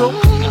breaststroke.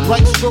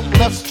 Right stroke,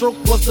 left stroke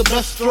was the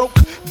best stroke.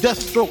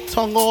 Death stroke,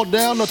 tongue all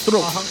down the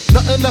throat.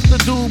 Nothing left to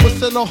do but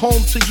send her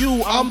home to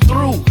you. I'm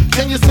through.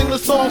 Can you sing the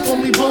song for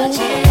me, boo? I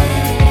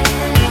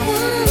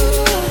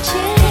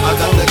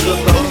got that good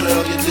love,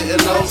 girl, you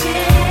didn't know.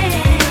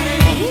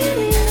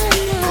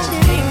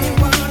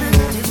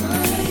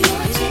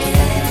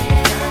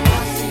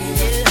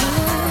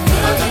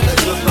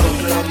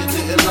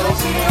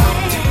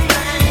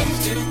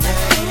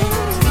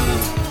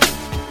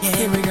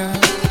 Here we go.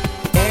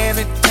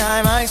 Every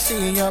time I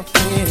see your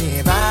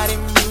pretty body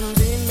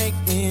moving, make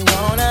me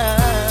wanna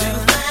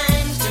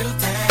do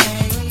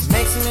things.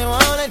 Makes me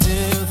wanna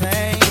do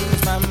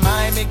things. My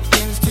mind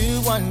begins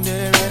to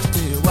wonder as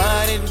to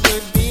what it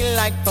would be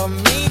like for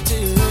me to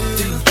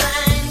do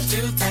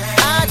things.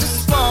 I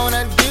just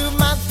wanna do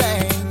my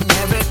thing.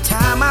 Every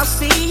time I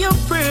see your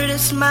pretty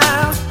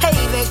smile, hey,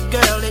 that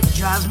girl, it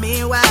drives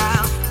me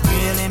wild.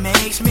 Really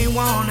makes me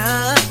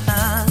wanna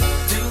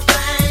do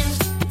things.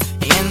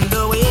 And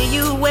the way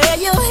you wear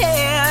your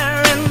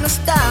hair and the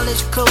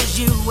stylish clothes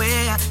you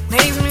wear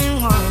makes me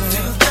wanna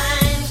do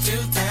things.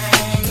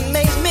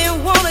 Makes me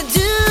wanna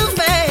do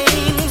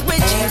things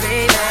with you,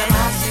 baby.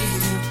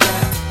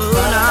 Oh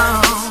no,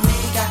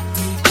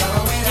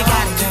 you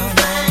gotta do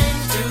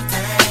things.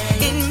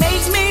 It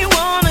makes me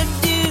wanna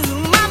do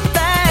my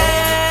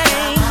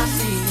thing.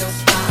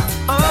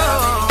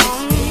 Oh,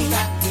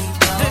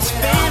 this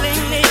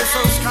feeling is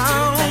so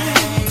strong.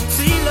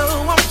 CeeLo,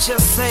 won't you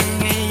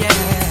sing it,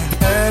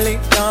 yeah? Early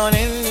dawn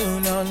and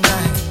noon all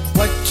night.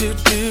 What you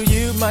do,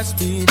 you must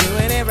be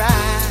doing it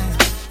right.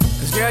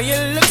 'Cause girl, you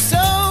look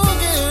so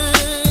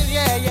good,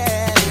 yeah,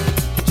 yeah.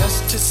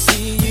 Just to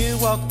see you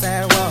walk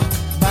that walk,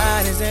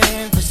 body's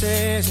in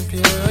precision,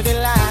 pure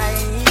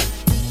delight.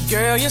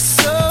 Girl, you're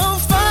so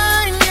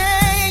fine,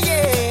 yeah,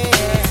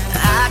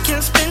 yeah. I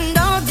can spend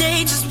all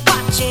day just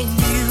watching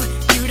you.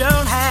 You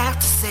don't have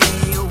to say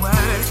a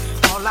word.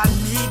 All I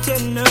need to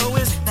know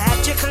is that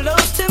you're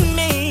close to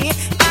me.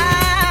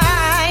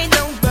 I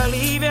don't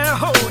believe in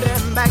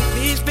holding back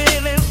these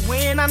feelings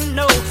when I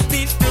know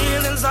these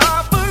feelings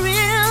are for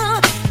real.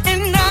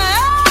 And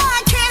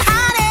I can't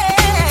hide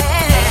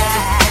it.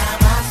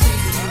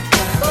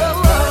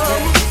 Oh,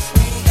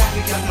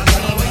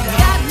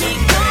 got me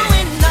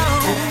going on.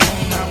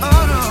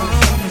 Oh, no.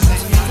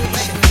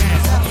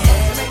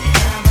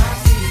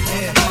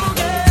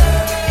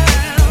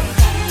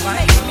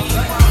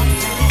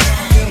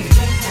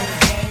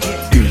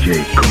 DJ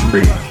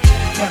Kumbay.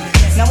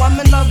 Now I'm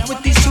in love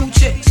with these two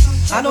chicks.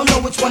 I don't know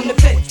which one to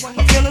pick.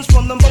 My feelings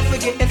from them both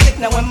are getting thick.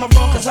 Now am I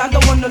wrong? 'Cause I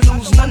don't wanna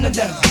lose none of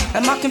them.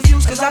 Am I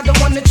confused? 'Cause I don't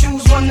wanna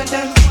choose one of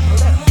them.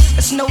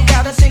 There's no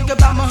doubt I think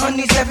about my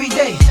honeys every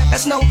day.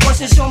 That's no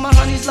question, show my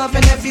honeys love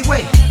in every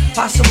way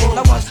possible.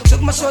 I once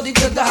took my shorty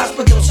to the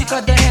hospital. She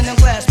cut her hand in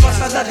glass, plus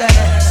I love that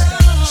ass.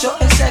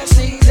 short and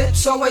sexy,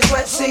 lips always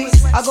wet, see.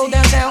 I go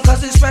downtown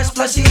cause it's fresh,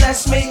 plus she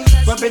lets me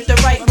rub it the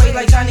right way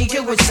like Johnny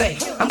Gill would say.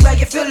 I'm glad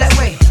you feel that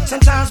way,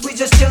 sometimes we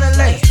just chillin'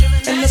 late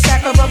in the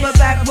sack of rubber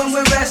back when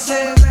we're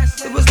resting.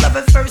 It was love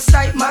at first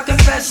sight, my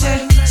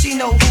confession. She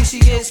know who she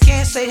is,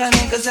 can't say her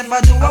name, cause if I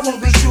do, I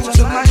won't be true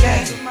to my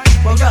game.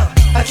 Well, up,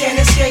 I can't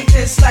escape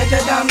this life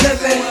that I'm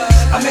living.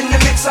 I'm in the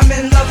mix, I'm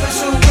in love with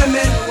 2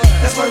 women.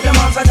 That's where the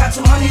moms, I got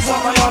 2 honeys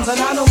on my arms,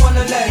 and I don't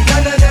wanna let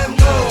none of them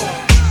go.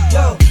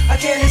 Yo, I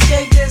can't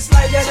escape this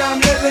life that I'm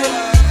living.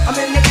 I'm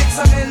in the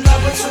mix, I'm in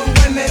love with 2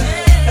 women.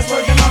 That's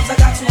where the moms, I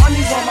got 2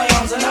 honeys on my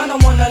arms, and I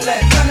don't wanna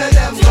let none of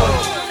them go.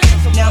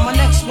 Now my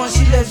next one,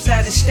 she lives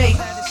out of state.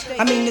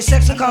 I mean the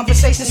sex and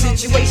conversation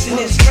situation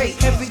is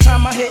great. Every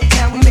time I hit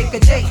town, we make a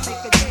date.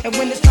 And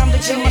when it's time to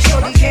chill, my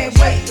shorty can't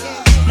wait.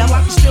 Now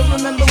I can still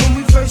remember when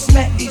we first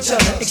met each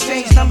other.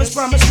 Exchange numbers,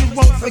 promise we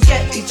won't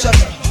forget each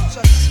other.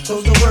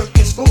 Goes to work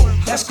in school,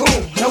 that's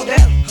cool, no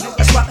doubt.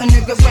 That's why a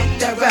nigga went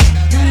that route.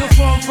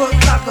 Uniform, foot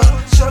locker,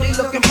 shorty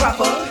looking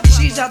proper.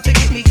 She's out to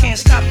get me, can't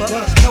stop her.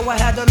 Know I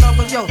had to love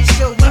her, yo,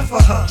 still went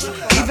for her.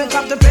 Even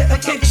copped a bit of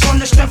kicks on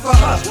the strength for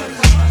her.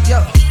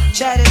 Yo,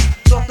 chatted,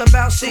 talked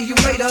about see you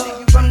later.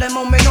 From that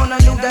moment on I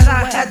knew that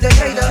I had to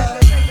hate her.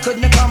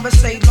 Couldn't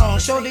conversate long,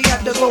 shorty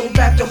had to go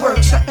back to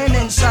work. Something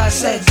inside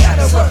said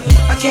gotta work.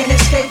 I can't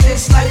escape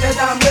this life that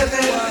I'm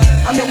living.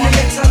 I'm in the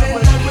mix, I'm in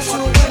love with 2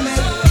 women.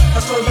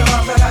 That's where the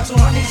moms, I got 2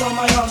 honeys on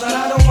my arms, and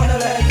I don't wanna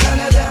let none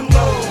of them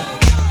go.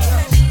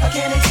 I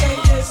can't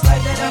escape this life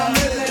that I'm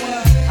living.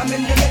 I'm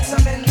in the mix,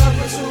 I'm in love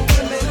with 2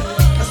 women.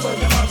 That's where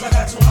the moms, I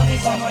got 2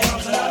 honeys on my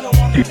arms, and I don't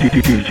wanna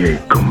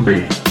DJ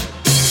Combi.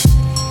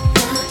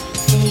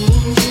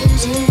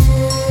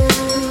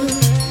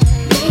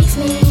 Makes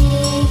me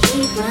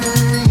keep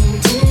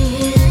running to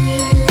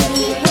you.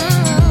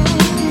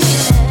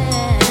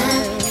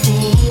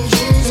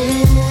 Things you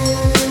do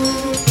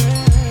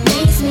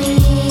makes me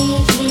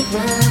keep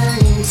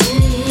running to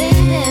you,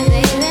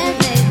 baby.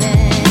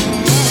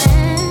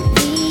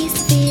 These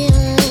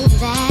feelings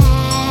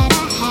that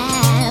I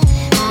have,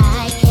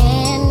 I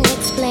can't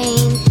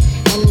explain,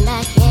 and I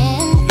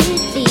can't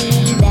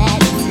believe that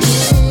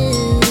it's you.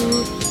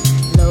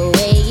 The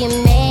way you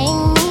make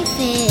me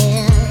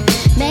feel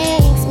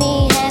makes me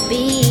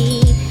happy.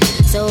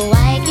 So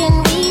why can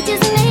we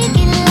just make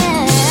it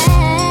last?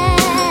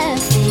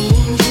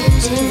 Things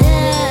you do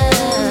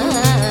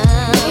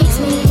makes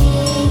me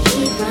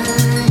keep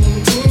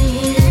running to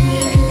you,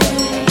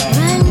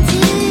 run to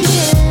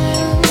you.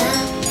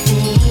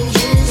 Things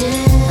you do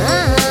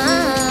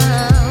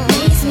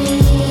makes me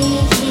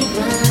keep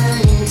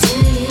running to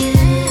you.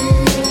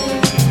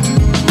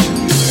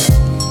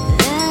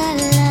 The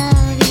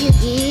love you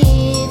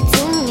give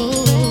to me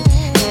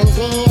turns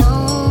me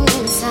on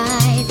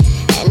inside,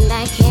 and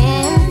I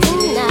can't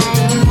deny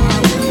how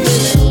I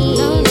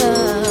feel.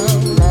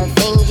 The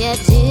things you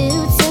do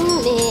to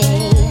me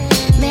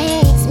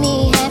makes me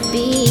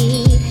happy.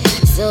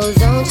 So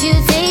don't you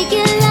take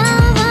your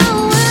love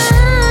away.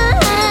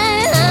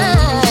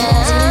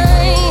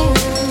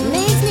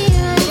 Makes me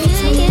run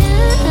to you.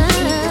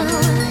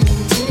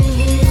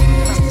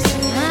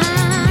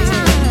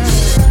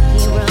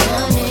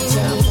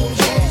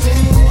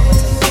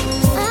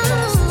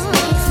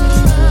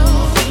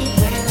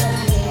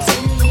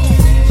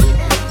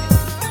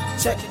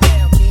 Check it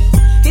down, kid.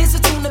 Here's a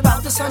tune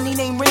about this honey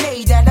named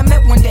Renee that I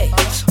met one day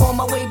on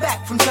my way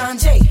back from John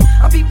Jay.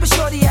 I'm peeping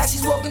shorty as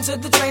she's walking to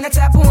the train. I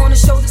tap her on the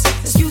shoulders.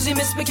 Excuse me,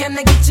 miss, but can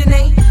I get your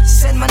name? She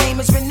said my name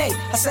is Renee.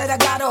 I said I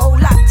got a whole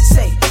lot to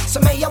say. So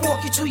may I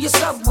walk you to your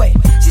subway?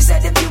 She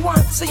said if you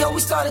want. So yo,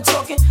 we started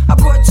talking. I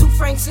brought 2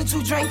 francs and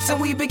 2 drinks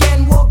and we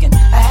began walking.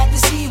 I had to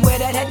see where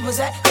that head was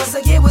at, cause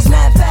the year was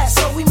mad fast.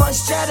 So we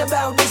must chat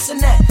about this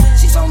and that.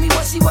 She told me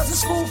what she was in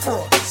school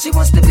for. She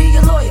wants to be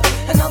a lawyer.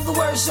 In other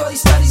words, shorty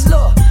studies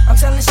law. I'm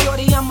telling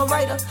shorty I'm a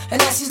writer,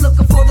 and as she's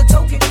looking for the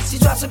token, she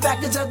drops a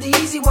package of the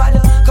Easy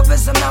Wider.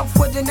 Covers her mouth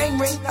with the name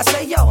ring. I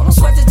say yo, don't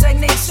sweat the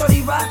technique,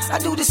 shorty ride. I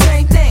do the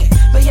same thing,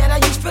 but yet I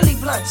use Philly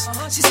blunts.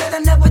 She said I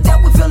never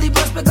dealt with Philly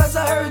blunts because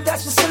I heard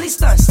that's for silly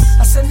stunts.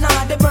 I said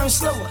nah, they burn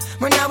slower.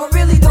 Right now I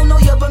really don't know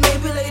you, but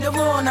maybe later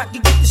on I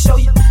can get to show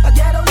you. A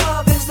ghetto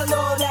love is the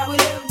law that we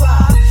live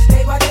by.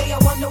 Day by day I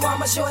wonder why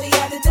my shorty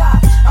had to die.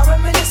 I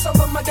reminisce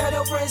over my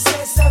ghetto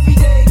princess every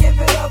day. Give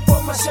it up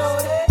for my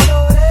shorty.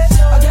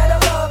 A ghetto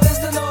love is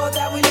the law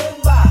that we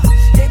live by.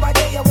 Day by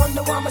day I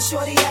wonder why my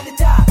shorty had to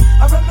die.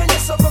 I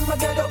reminisce over my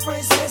ghetto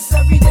princess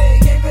every day.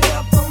 Give it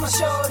up for my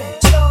shorty.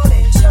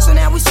 So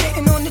now we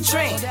sitting on the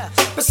train.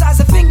 Besides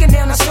a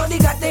fingernail, now shorty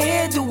got the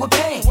hairdo with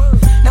pain.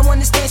 Now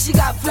understand she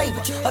got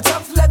flavor. A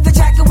tough leather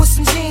jacket with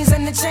some jeans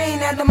and the chain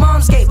that the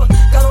moms gave her.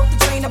 Got off the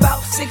train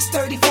about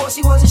 6:34.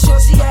 She wasn't sure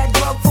she had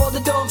drug for the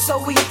dog, so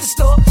we hit the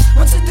store.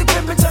 Went to the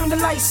crib and turned the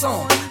lights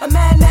on. A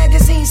Mad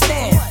magazine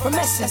stand, her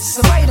message,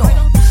 a right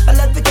on. I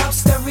left the couch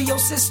stereo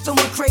system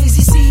with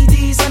crazy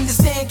CDs.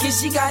 Understand, kid,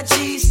 she got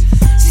cheese.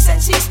 She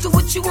said, cheese to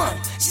what you want.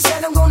 She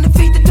said, I'm gonna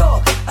feed the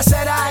dog. I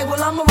said, alright,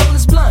 well, I'ma roll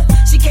this blunt.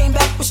 She came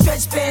back with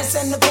stretch pants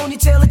and a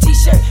ponytail, a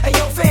t-shirt. Hey,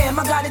 yo, fam,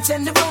 I got a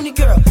tenderoni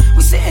girl.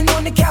 We sitting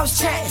on the couch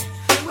chatting.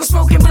 We're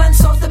smoking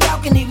blunts off the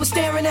balcony, we're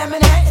staring at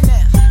Manhattan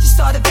now. She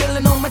started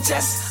feeling on my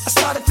chest, I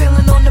started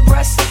feeling on the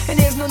breast, and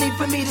there's no need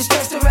for me to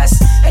stress the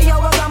rest. Hey yo,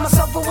 I got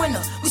myself a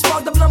winner. We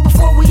sparked the blunt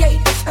before we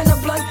ate, and the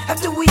blunt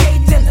after we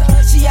ate dinner.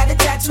 She had a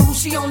tattoo,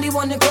 she only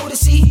wanna go to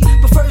see,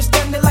 but first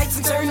dim the lights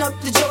and turn up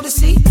the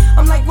Jodeci.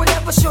 I'm like,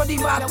 whatever, shorty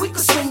ride, we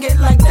could swing it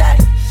like that.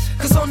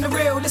 Cause on the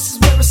real, this is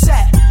where it's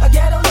at. A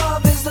ghetto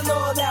love is the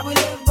law that we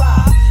live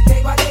by.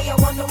 Day by day, I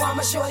wonder why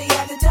my shorty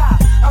had to die.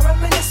 I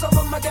reminisce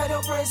over my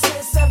ghetto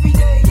princess every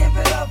day. Give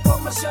it up for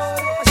my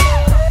shorty.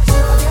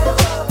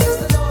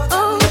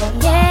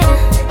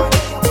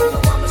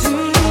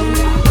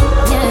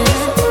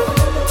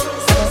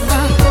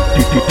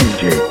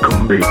 DJ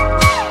Combi.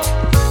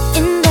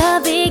 In the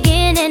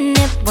beginning,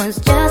 it was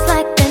just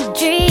like a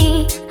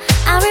dream.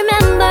 I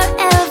remember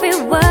every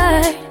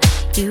word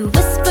you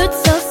whispered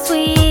so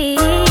sweet.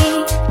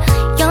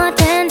 Your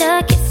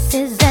tender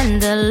kisses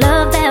and the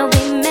love that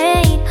we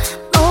made.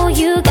 Oh,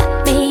 you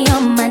got me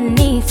on my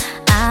knees.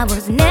 I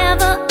was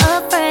never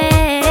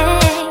afraid.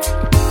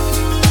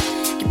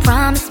 You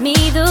promised me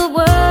the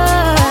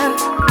world.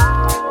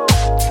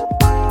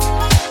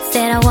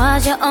 Said I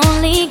was your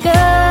only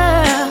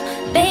girl.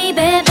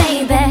 Baby,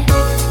 baby,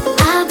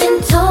 I've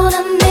been told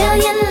a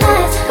million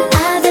lies.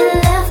 I've been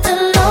left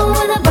alone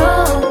with a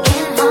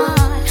broken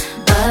heart,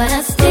 but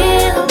I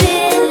still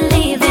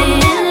believe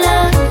in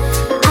love.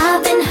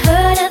 I've been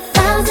hurt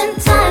 1,000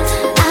 times.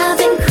 I've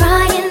been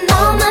crying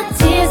all my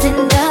tears in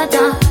the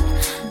dark,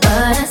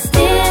 but I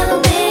still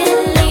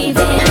believe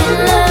in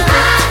love.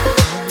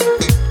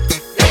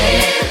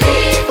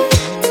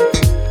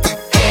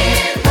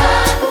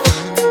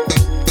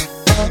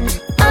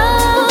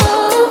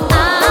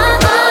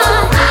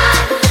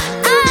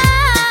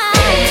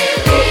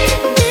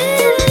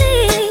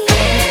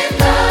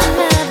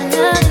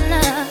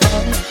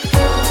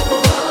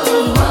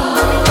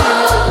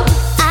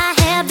 I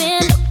have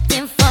been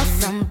looking for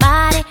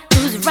somebody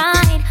who's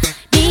right.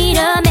 Need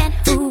a man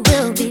who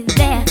will be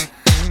there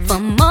for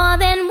more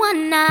than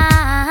one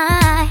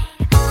night.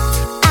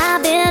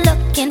 I've been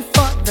looking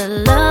for the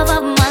love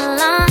of my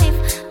life.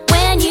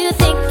 When you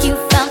think you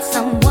found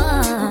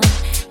someone,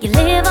 you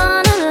live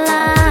on a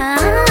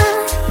lie.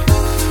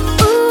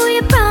 Ooh,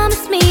 you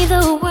promised me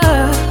the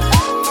world.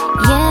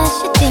 Yes,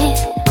 you did.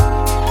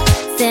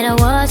 Said I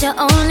was your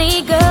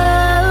only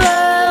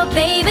girl,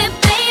 baby,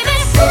 baby.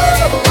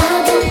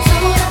 I've been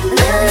told a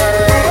million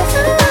lies.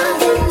 I've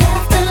been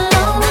left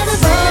alone with a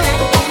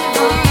broken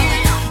heart,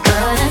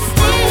 but I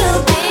still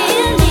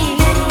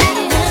believe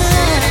in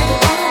love.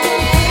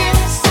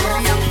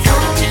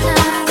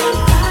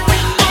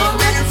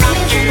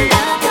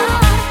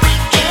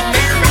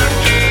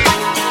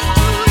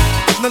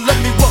 Now let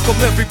me welcome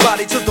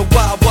everybody to the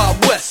Wild Wild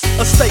West,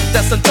 a state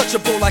that's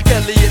untouchable like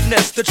Elliot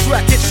Ness. The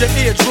track hits your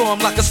eardrum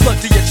like a slug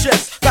to your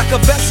chest. Back a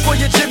vest for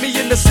your Jimmy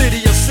in the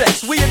city of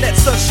sex. We in that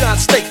sunshine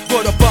state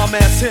where the bomb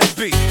ass him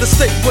be. The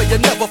state where you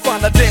never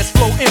find a dance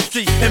floor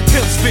empty and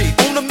pimp speed.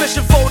 On a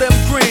mission for them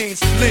greens.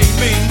 Lean,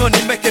 mean,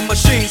 money making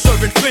machines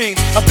serving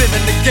fiends. I've been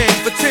in the game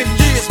for 10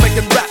 years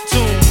making rap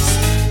tunes.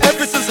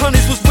 Ever since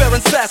Honeys was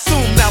wearing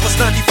Sassoon, now it's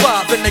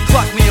 95 and they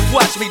clock me and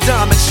watch me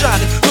diamond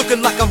shining,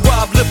 looking like I'm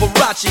Rob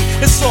Liberace.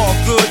 It's all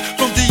good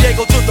from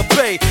Diego to the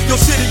Bay.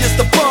 Your city is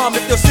the bomb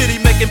if your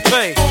city making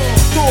pay.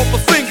 Throw up a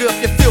finger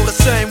if you feel the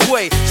same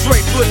way.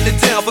 Straight putting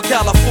it down for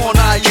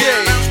California,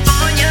 yeah.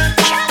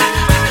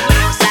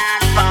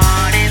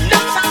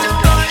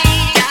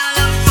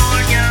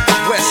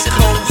 West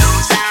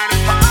Coast.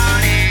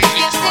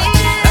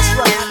 That's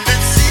right.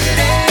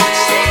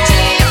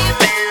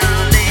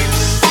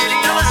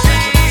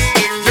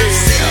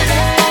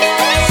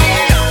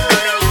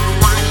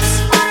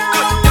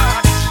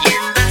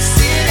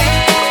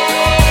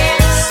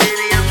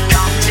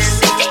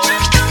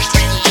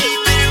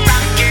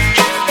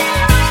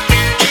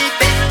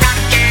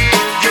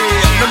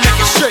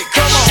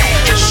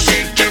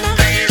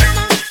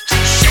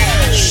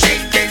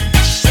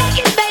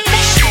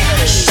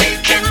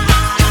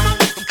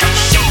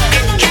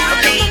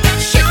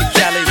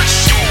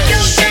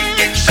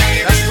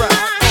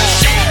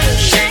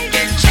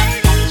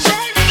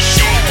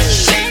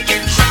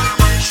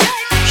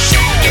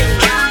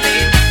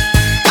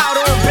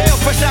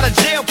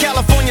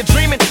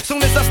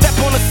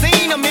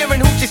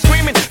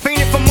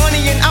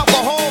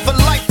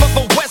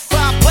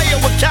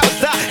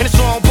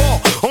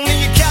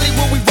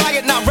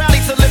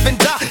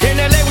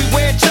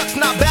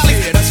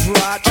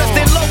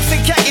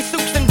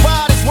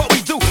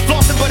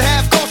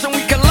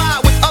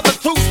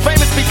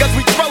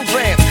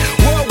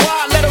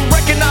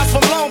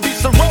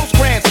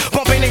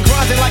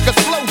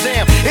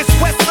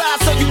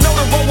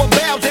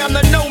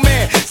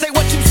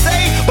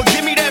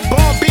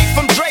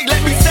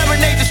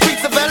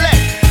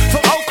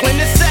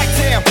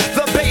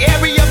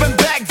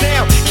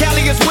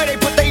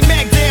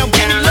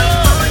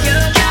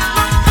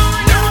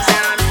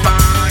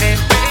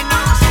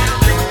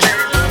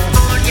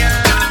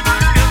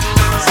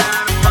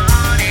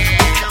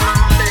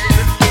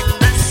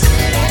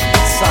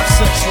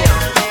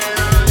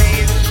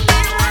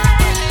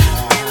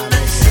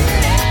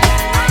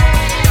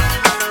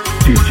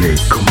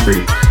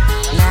 Combi.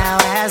 Now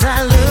as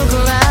I look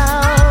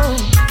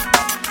around,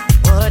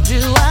 what do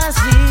I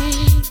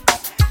see?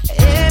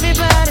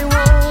 Everybody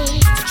wants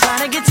to try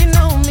to get to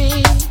know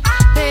me,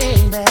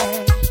 baby.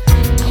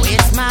 Now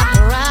it's my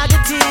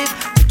prerogative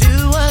to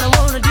do what I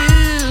wanna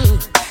do,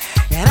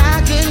 and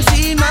I can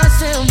see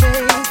myself,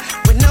 babe,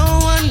 with no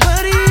one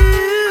but you.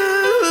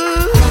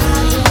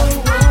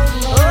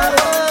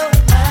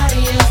 Nobody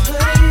else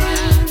but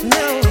you.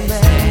 No,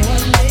 babe.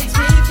 What makes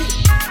me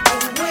feel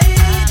the way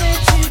that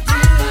you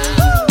do?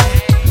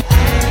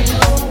 I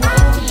don't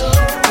want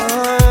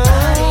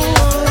nobody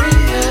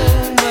else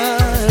but you.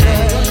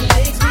 What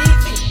makes me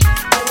feel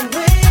the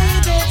way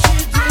that you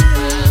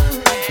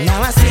do? Now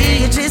I see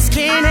you just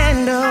can't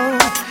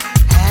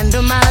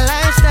handle my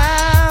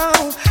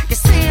lifestyle. You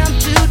say I'm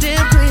too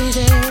damn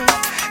crazy.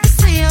 You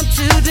say I'm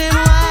too damn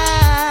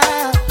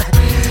wild.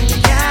 You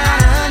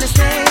gotta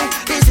understand,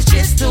 this is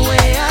just the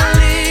way I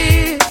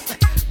live.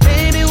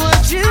 Baby,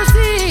 what you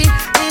see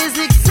is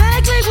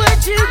exactly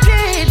what you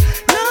get.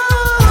 Nobody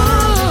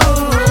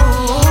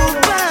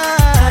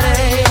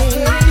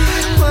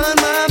but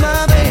my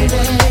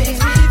baby.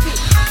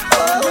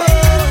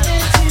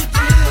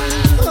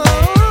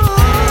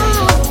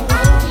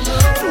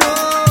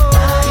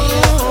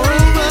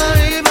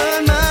 Nobody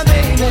but my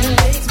baby.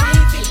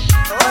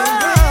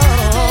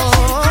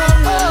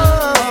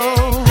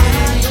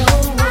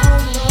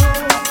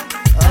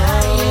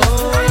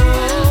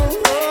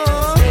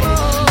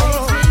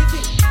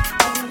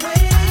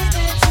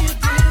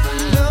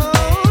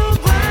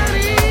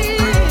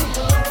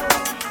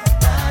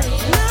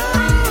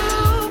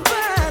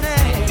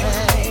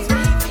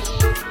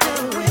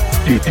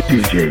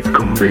 DJ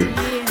Combi.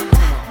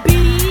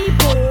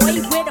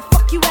 B-boy, where the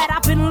fuck you at?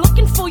 I've been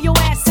looking for your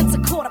ass since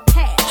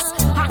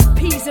 1:15. Hot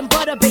peas and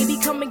butter, baby,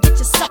 come and get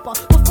your supper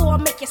before I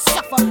make you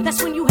suffer.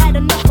 That's when you had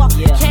enough of.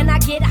 Can I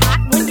get hot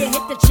when you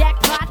hit the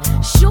jackpot?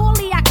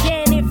 Surely I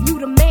can if you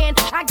the man.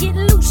 I get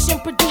loose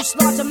and produce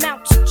large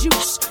amounts of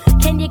juice.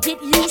 Can you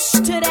get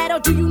used to that, or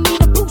do you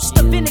need a boost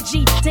of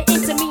energy to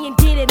enter me and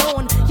get it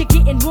on? You're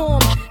getting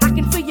warm, I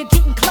can feel you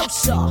getting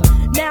closer.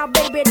 Now,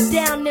 baby,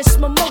 down this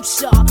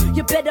mimosa.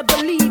 You better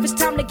believe it's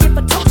time to give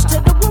a toast to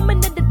the woman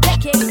of the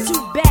decade.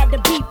 Too bad to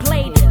be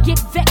played. Get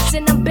vexed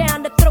and I'm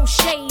bound to throw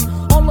shade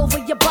all over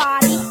your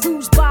body.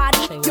 Whose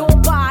body? Your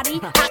body.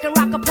 I can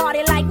rock a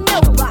party like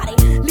nobody.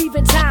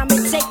 Leaving time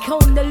and take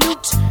home the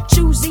loot.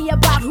 Choosy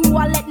about who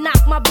I let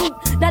knock my boot.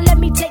 Now let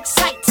me take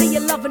sight till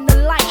you're loving the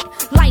light.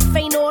 Life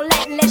ain't all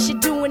that unless you're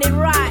doing it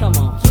right. Come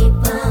on. Keep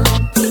on,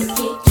 keep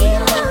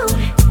on.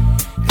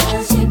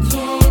 'Cause you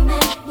came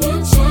and you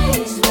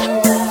changed the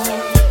world.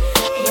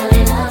 Your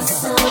love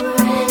so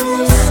brand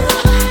new.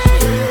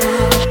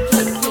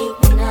 Keep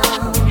keeping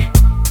on.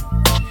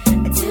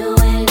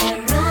 Doing it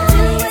right.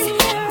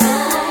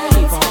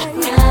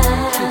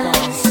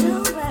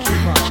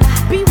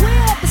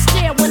 Beware of the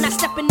stare when I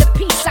step into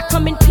peace. I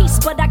come in peace,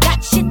 but I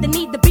got shit that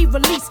need to be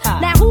released.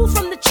 Now who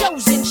from the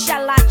chosen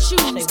shall I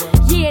choose?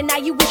 Yeah, now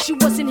you wish you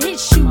was in his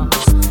shoes.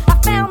 I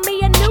found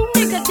me a new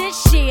nigga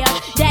this year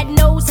that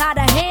knows how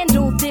to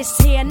handle this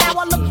here. Now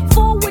I look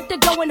forward to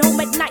going home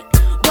at night.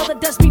 Brother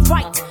does me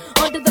right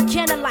under the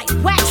candlelight.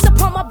 Wax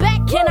upon my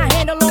back, can I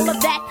handle all of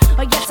that?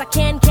 Yes I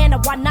can I?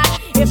 Why not?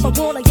 If I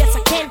wanna, yes I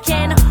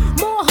can I?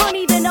 More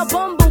honey than a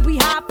bumblebee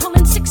high,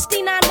 pulling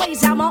 69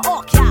 ways out my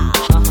archive.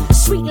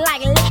 Sweet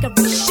like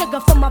licorice,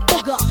 sugar for my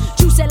booger,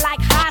 juicy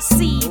like high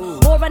C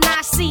or an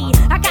IC.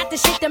 I got the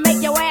shit to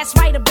make your ass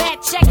write a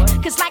bad check.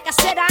 'Cause like I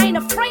said, I ain't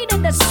afraid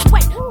of the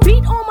sweat.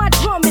 Beat on my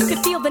drum if you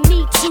feel the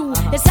need to,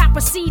 as I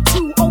proceed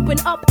to open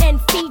up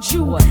and feed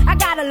you. I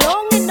got a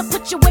longing to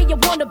put you where you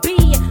wanna be.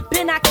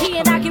 Been out here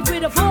and I get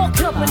rid of all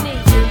company.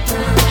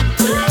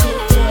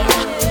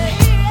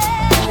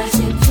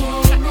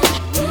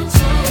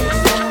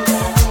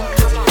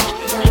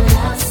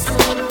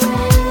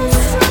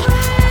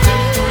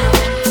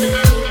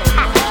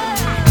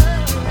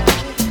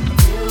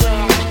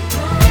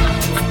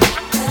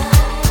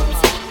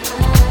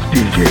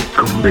 DJ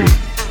Combi.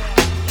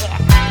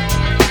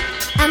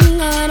 I'm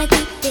gonna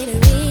keep it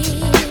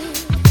real.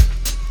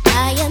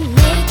 How you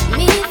make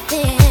me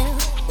feel,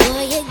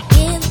 boy, you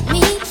give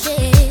me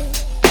chill,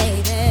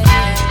 baby.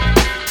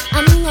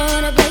 I'm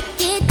gonna break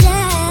it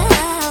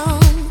down.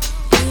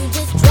 You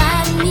just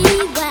drive me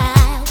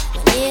wild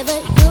whenever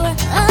you're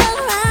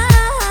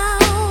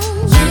around.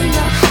 You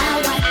know how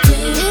I do.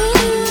 You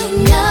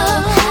know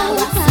how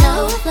I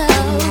flow.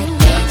 I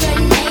get your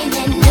name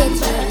and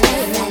number,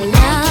 and I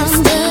like your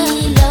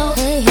stilo.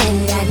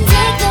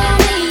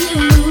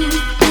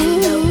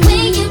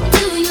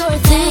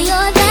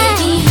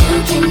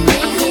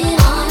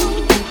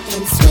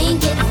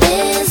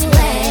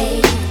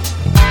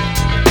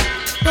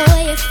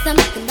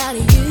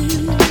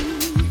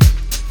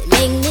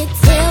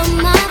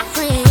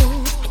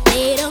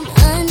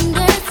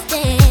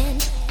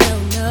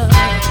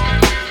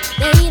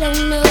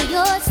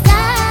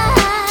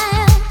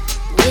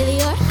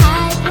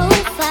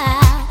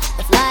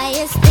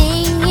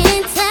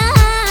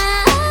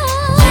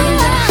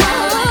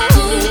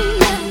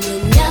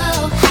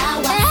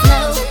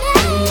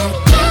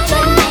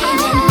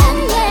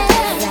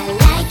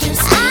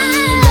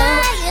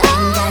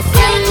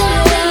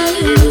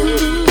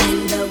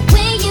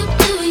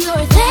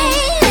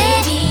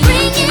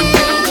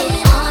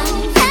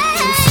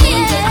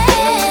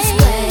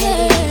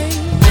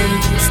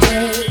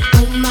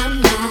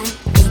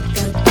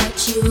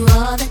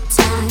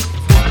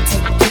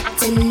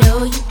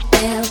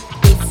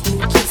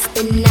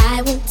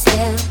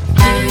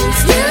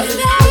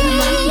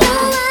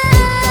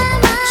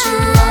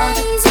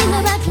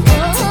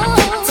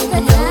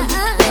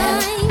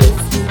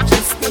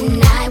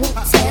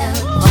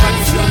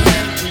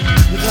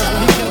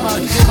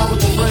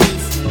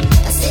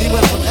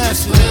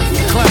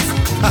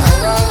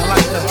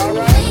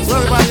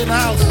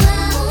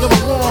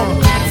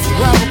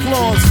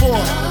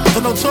 applause for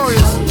the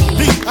notorious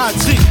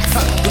B.I.G.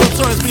 The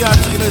notorious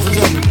B.I.G., ladies and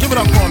gentlemen. Give it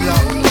up for him,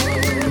 y'all.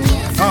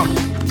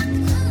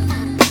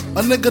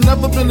 A nigga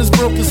never been as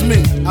broke as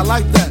me. I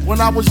like that. When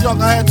I was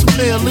young, I had 2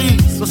 pair of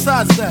leads.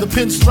 Besides that, the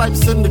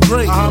pinstripes and the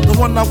gray. The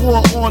one I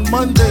wore on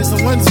Mondays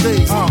and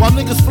Wednesdays. While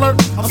niggas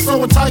flirt, I'm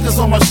sewing tigers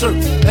on my shirt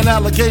and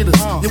alligators.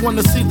 You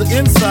wanna see the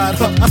inside?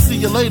 Huh, I see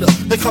you later.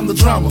 Here come the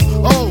drama.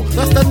 Oh,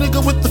 that's that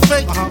nigga with the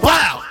fake.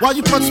 Wow! Why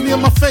you punch me in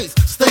my face?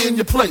 Stay in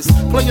your place.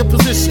 Play your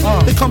position.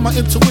 Here come my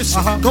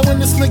intuition. Go in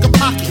this nigga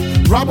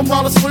pocket. Rob him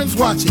while his friends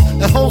watching.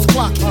 And hoes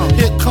clocking.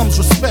 Here comes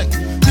respect.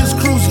 His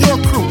crew's your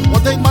crew, or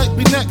they might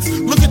be next.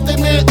 Look at they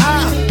man,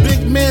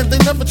 big man, they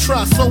never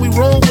try, so we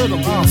roll with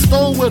them,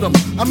 stole with them.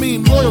 I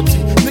mean loyalty.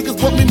 Niggas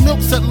bought me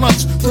milks at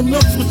lunch, the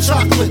milks with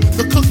chocolate,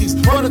 the cookies,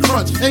 butter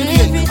crunch,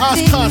 88,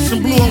 Oshkosh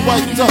and blue and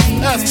white duck.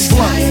 Ask the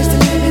blunt. Sky is the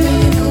limit, and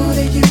you know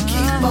that you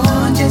keep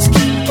on, just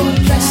keep on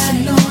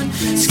pressing on.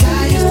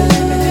 Sky is the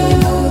limit, and you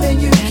know that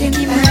you can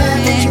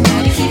have what you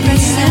want, keep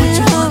pressing what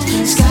you want.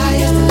 Sky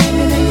is the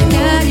limit, and you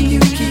know that you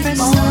keep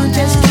on,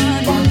 just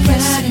keep on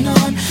pressing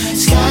on.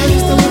 Sky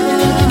is the limit,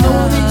 and you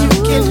know that you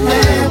can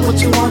have what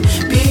you want,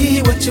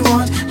 be what you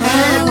want,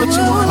 have what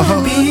you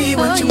want, be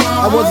what you want.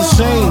 I was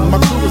ashamed, my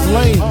crew was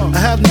lame. I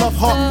had enough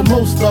heart for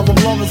most of them,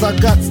 long as I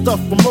got stuff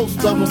for most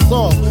of them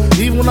soft.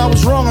 Even when I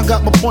was wrong, I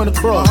got my point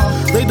across.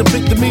 They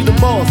depicted me the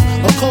boss.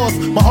 Of course,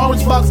 my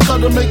orange box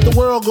cutter make the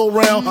world go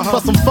round.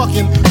 Plus I'm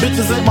fucking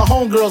bitches ain't my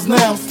homegirls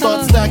now.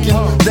 Start stacking,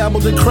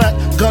 dabbled in crack,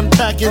 gun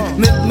packing.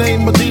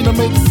 Nickname Medina,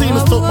 made the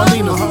scenes, took my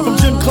Nina. From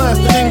gym class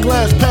to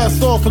English,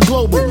 passed off in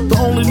global. The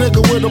only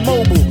nigga with a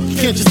mobile.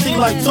 Can't you see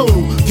like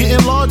total?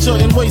 Getting larger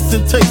in waist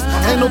and taste.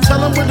 Ain't no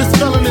telling where this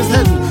felon is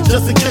heading.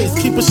 Just in case,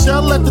 keep a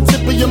shell at the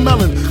tip of your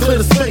melon. Clear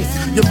the space.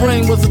 Your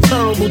brain was a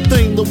terrible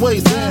thing to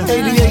waste.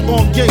 88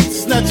 on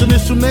gates, snatch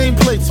initial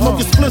nameplates.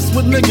 Smoking splits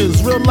with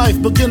niggas. Real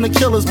life beginner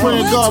killers.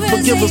 Praying God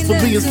forgive us for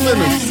being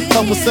sinners.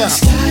 Help us out.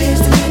 Sky is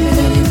the limit,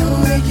 and you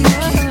know that you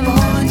keep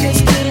on,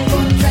 just keep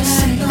on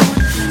pressing on.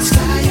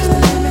 Sky is the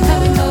limit,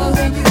 and you know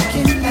that you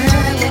can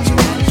have what you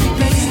want,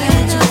 be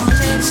what you want.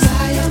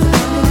 Sky is the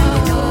limit, and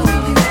you know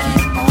that you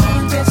keep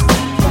on, just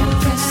keep on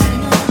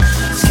pressing on.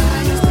 Sky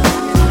is the limit,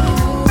 and you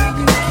know that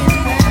you can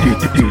have.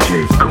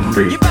 DJ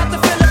Combi. You about to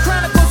feel the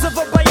chronicles of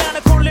a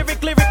bionicle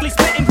lyrically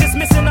spitting,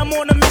 dismissing. I'm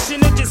on a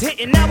mission and just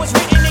hitting. Now it's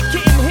written and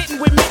kitten, hitting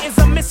with mittens.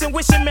 I'm missing,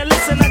 wishing, man,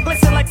 listen. I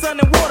glisten like sun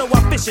and water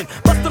while fishing.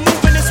 Bust the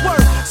move in this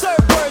word,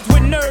 serve words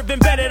with nerve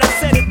embedded. I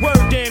said it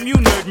word, damn you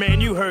nerd, man,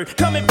 you heard.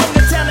 Coming from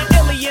the town of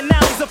Illy and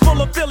alleys are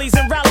full of Phillies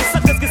and rallies.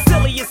 Suckers get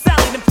silly and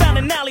Sally, them found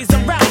in alleys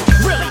and rally.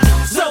 Really?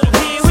 So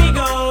here we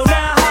go.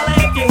 Now holla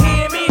if you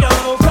hear me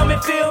though. Come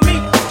and feel me.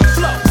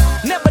 Flow.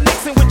 Never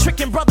mixing with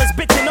tricking brothers,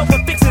 bitching over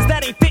fixes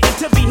that ain't fitting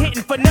to be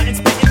hitting for nothing.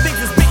 Spitting things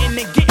is bitten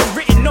and getting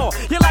written off.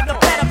 You're like a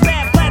platter,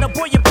 bad platter,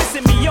 boy, you're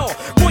pissing me off.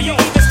 Boy, you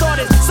even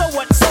started. So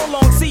what? So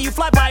long, see you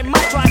fly by my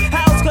try.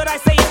 How else could I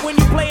say it when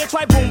you play it?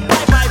 Try boom,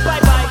 bye bye, bye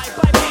bye.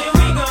 Here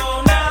we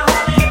go. Now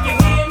holla if you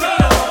hear me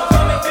though.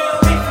 Come and feel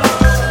me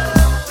flow.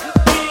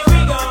 Here we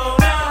go.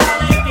 Now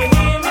holla if you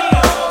hear me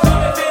though.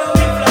 Come and feel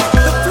me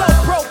flow. The flow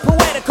pro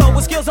poetical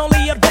with skills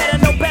only a better,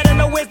 no better,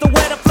 no where's the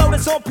weather flow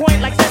that's on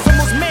point like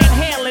Sesamo's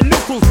manhandling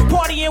new crews,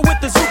 partying with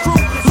the zoo crew,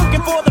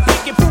 looking for the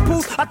pink and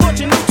poo-poos. I thought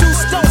you knew two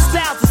stone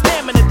styles of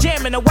stamina,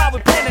 jamming, and while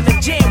we're planning the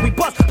jam, we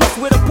bust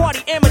with a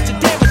party amateur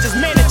damages,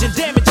 managing,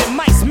 damaging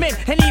mice, men,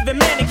 and even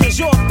mannequins.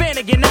 You're a fan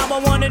again, now I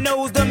wanna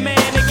know who's the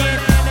man again.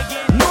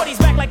 Naughty's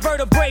back like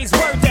vertebrae,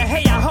 word to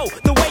hey I ho,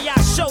 the way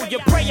I show you,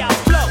 pray I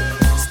flow,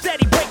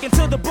 steady breaking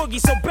to the boogie,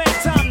 so bang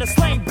time to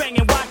slang.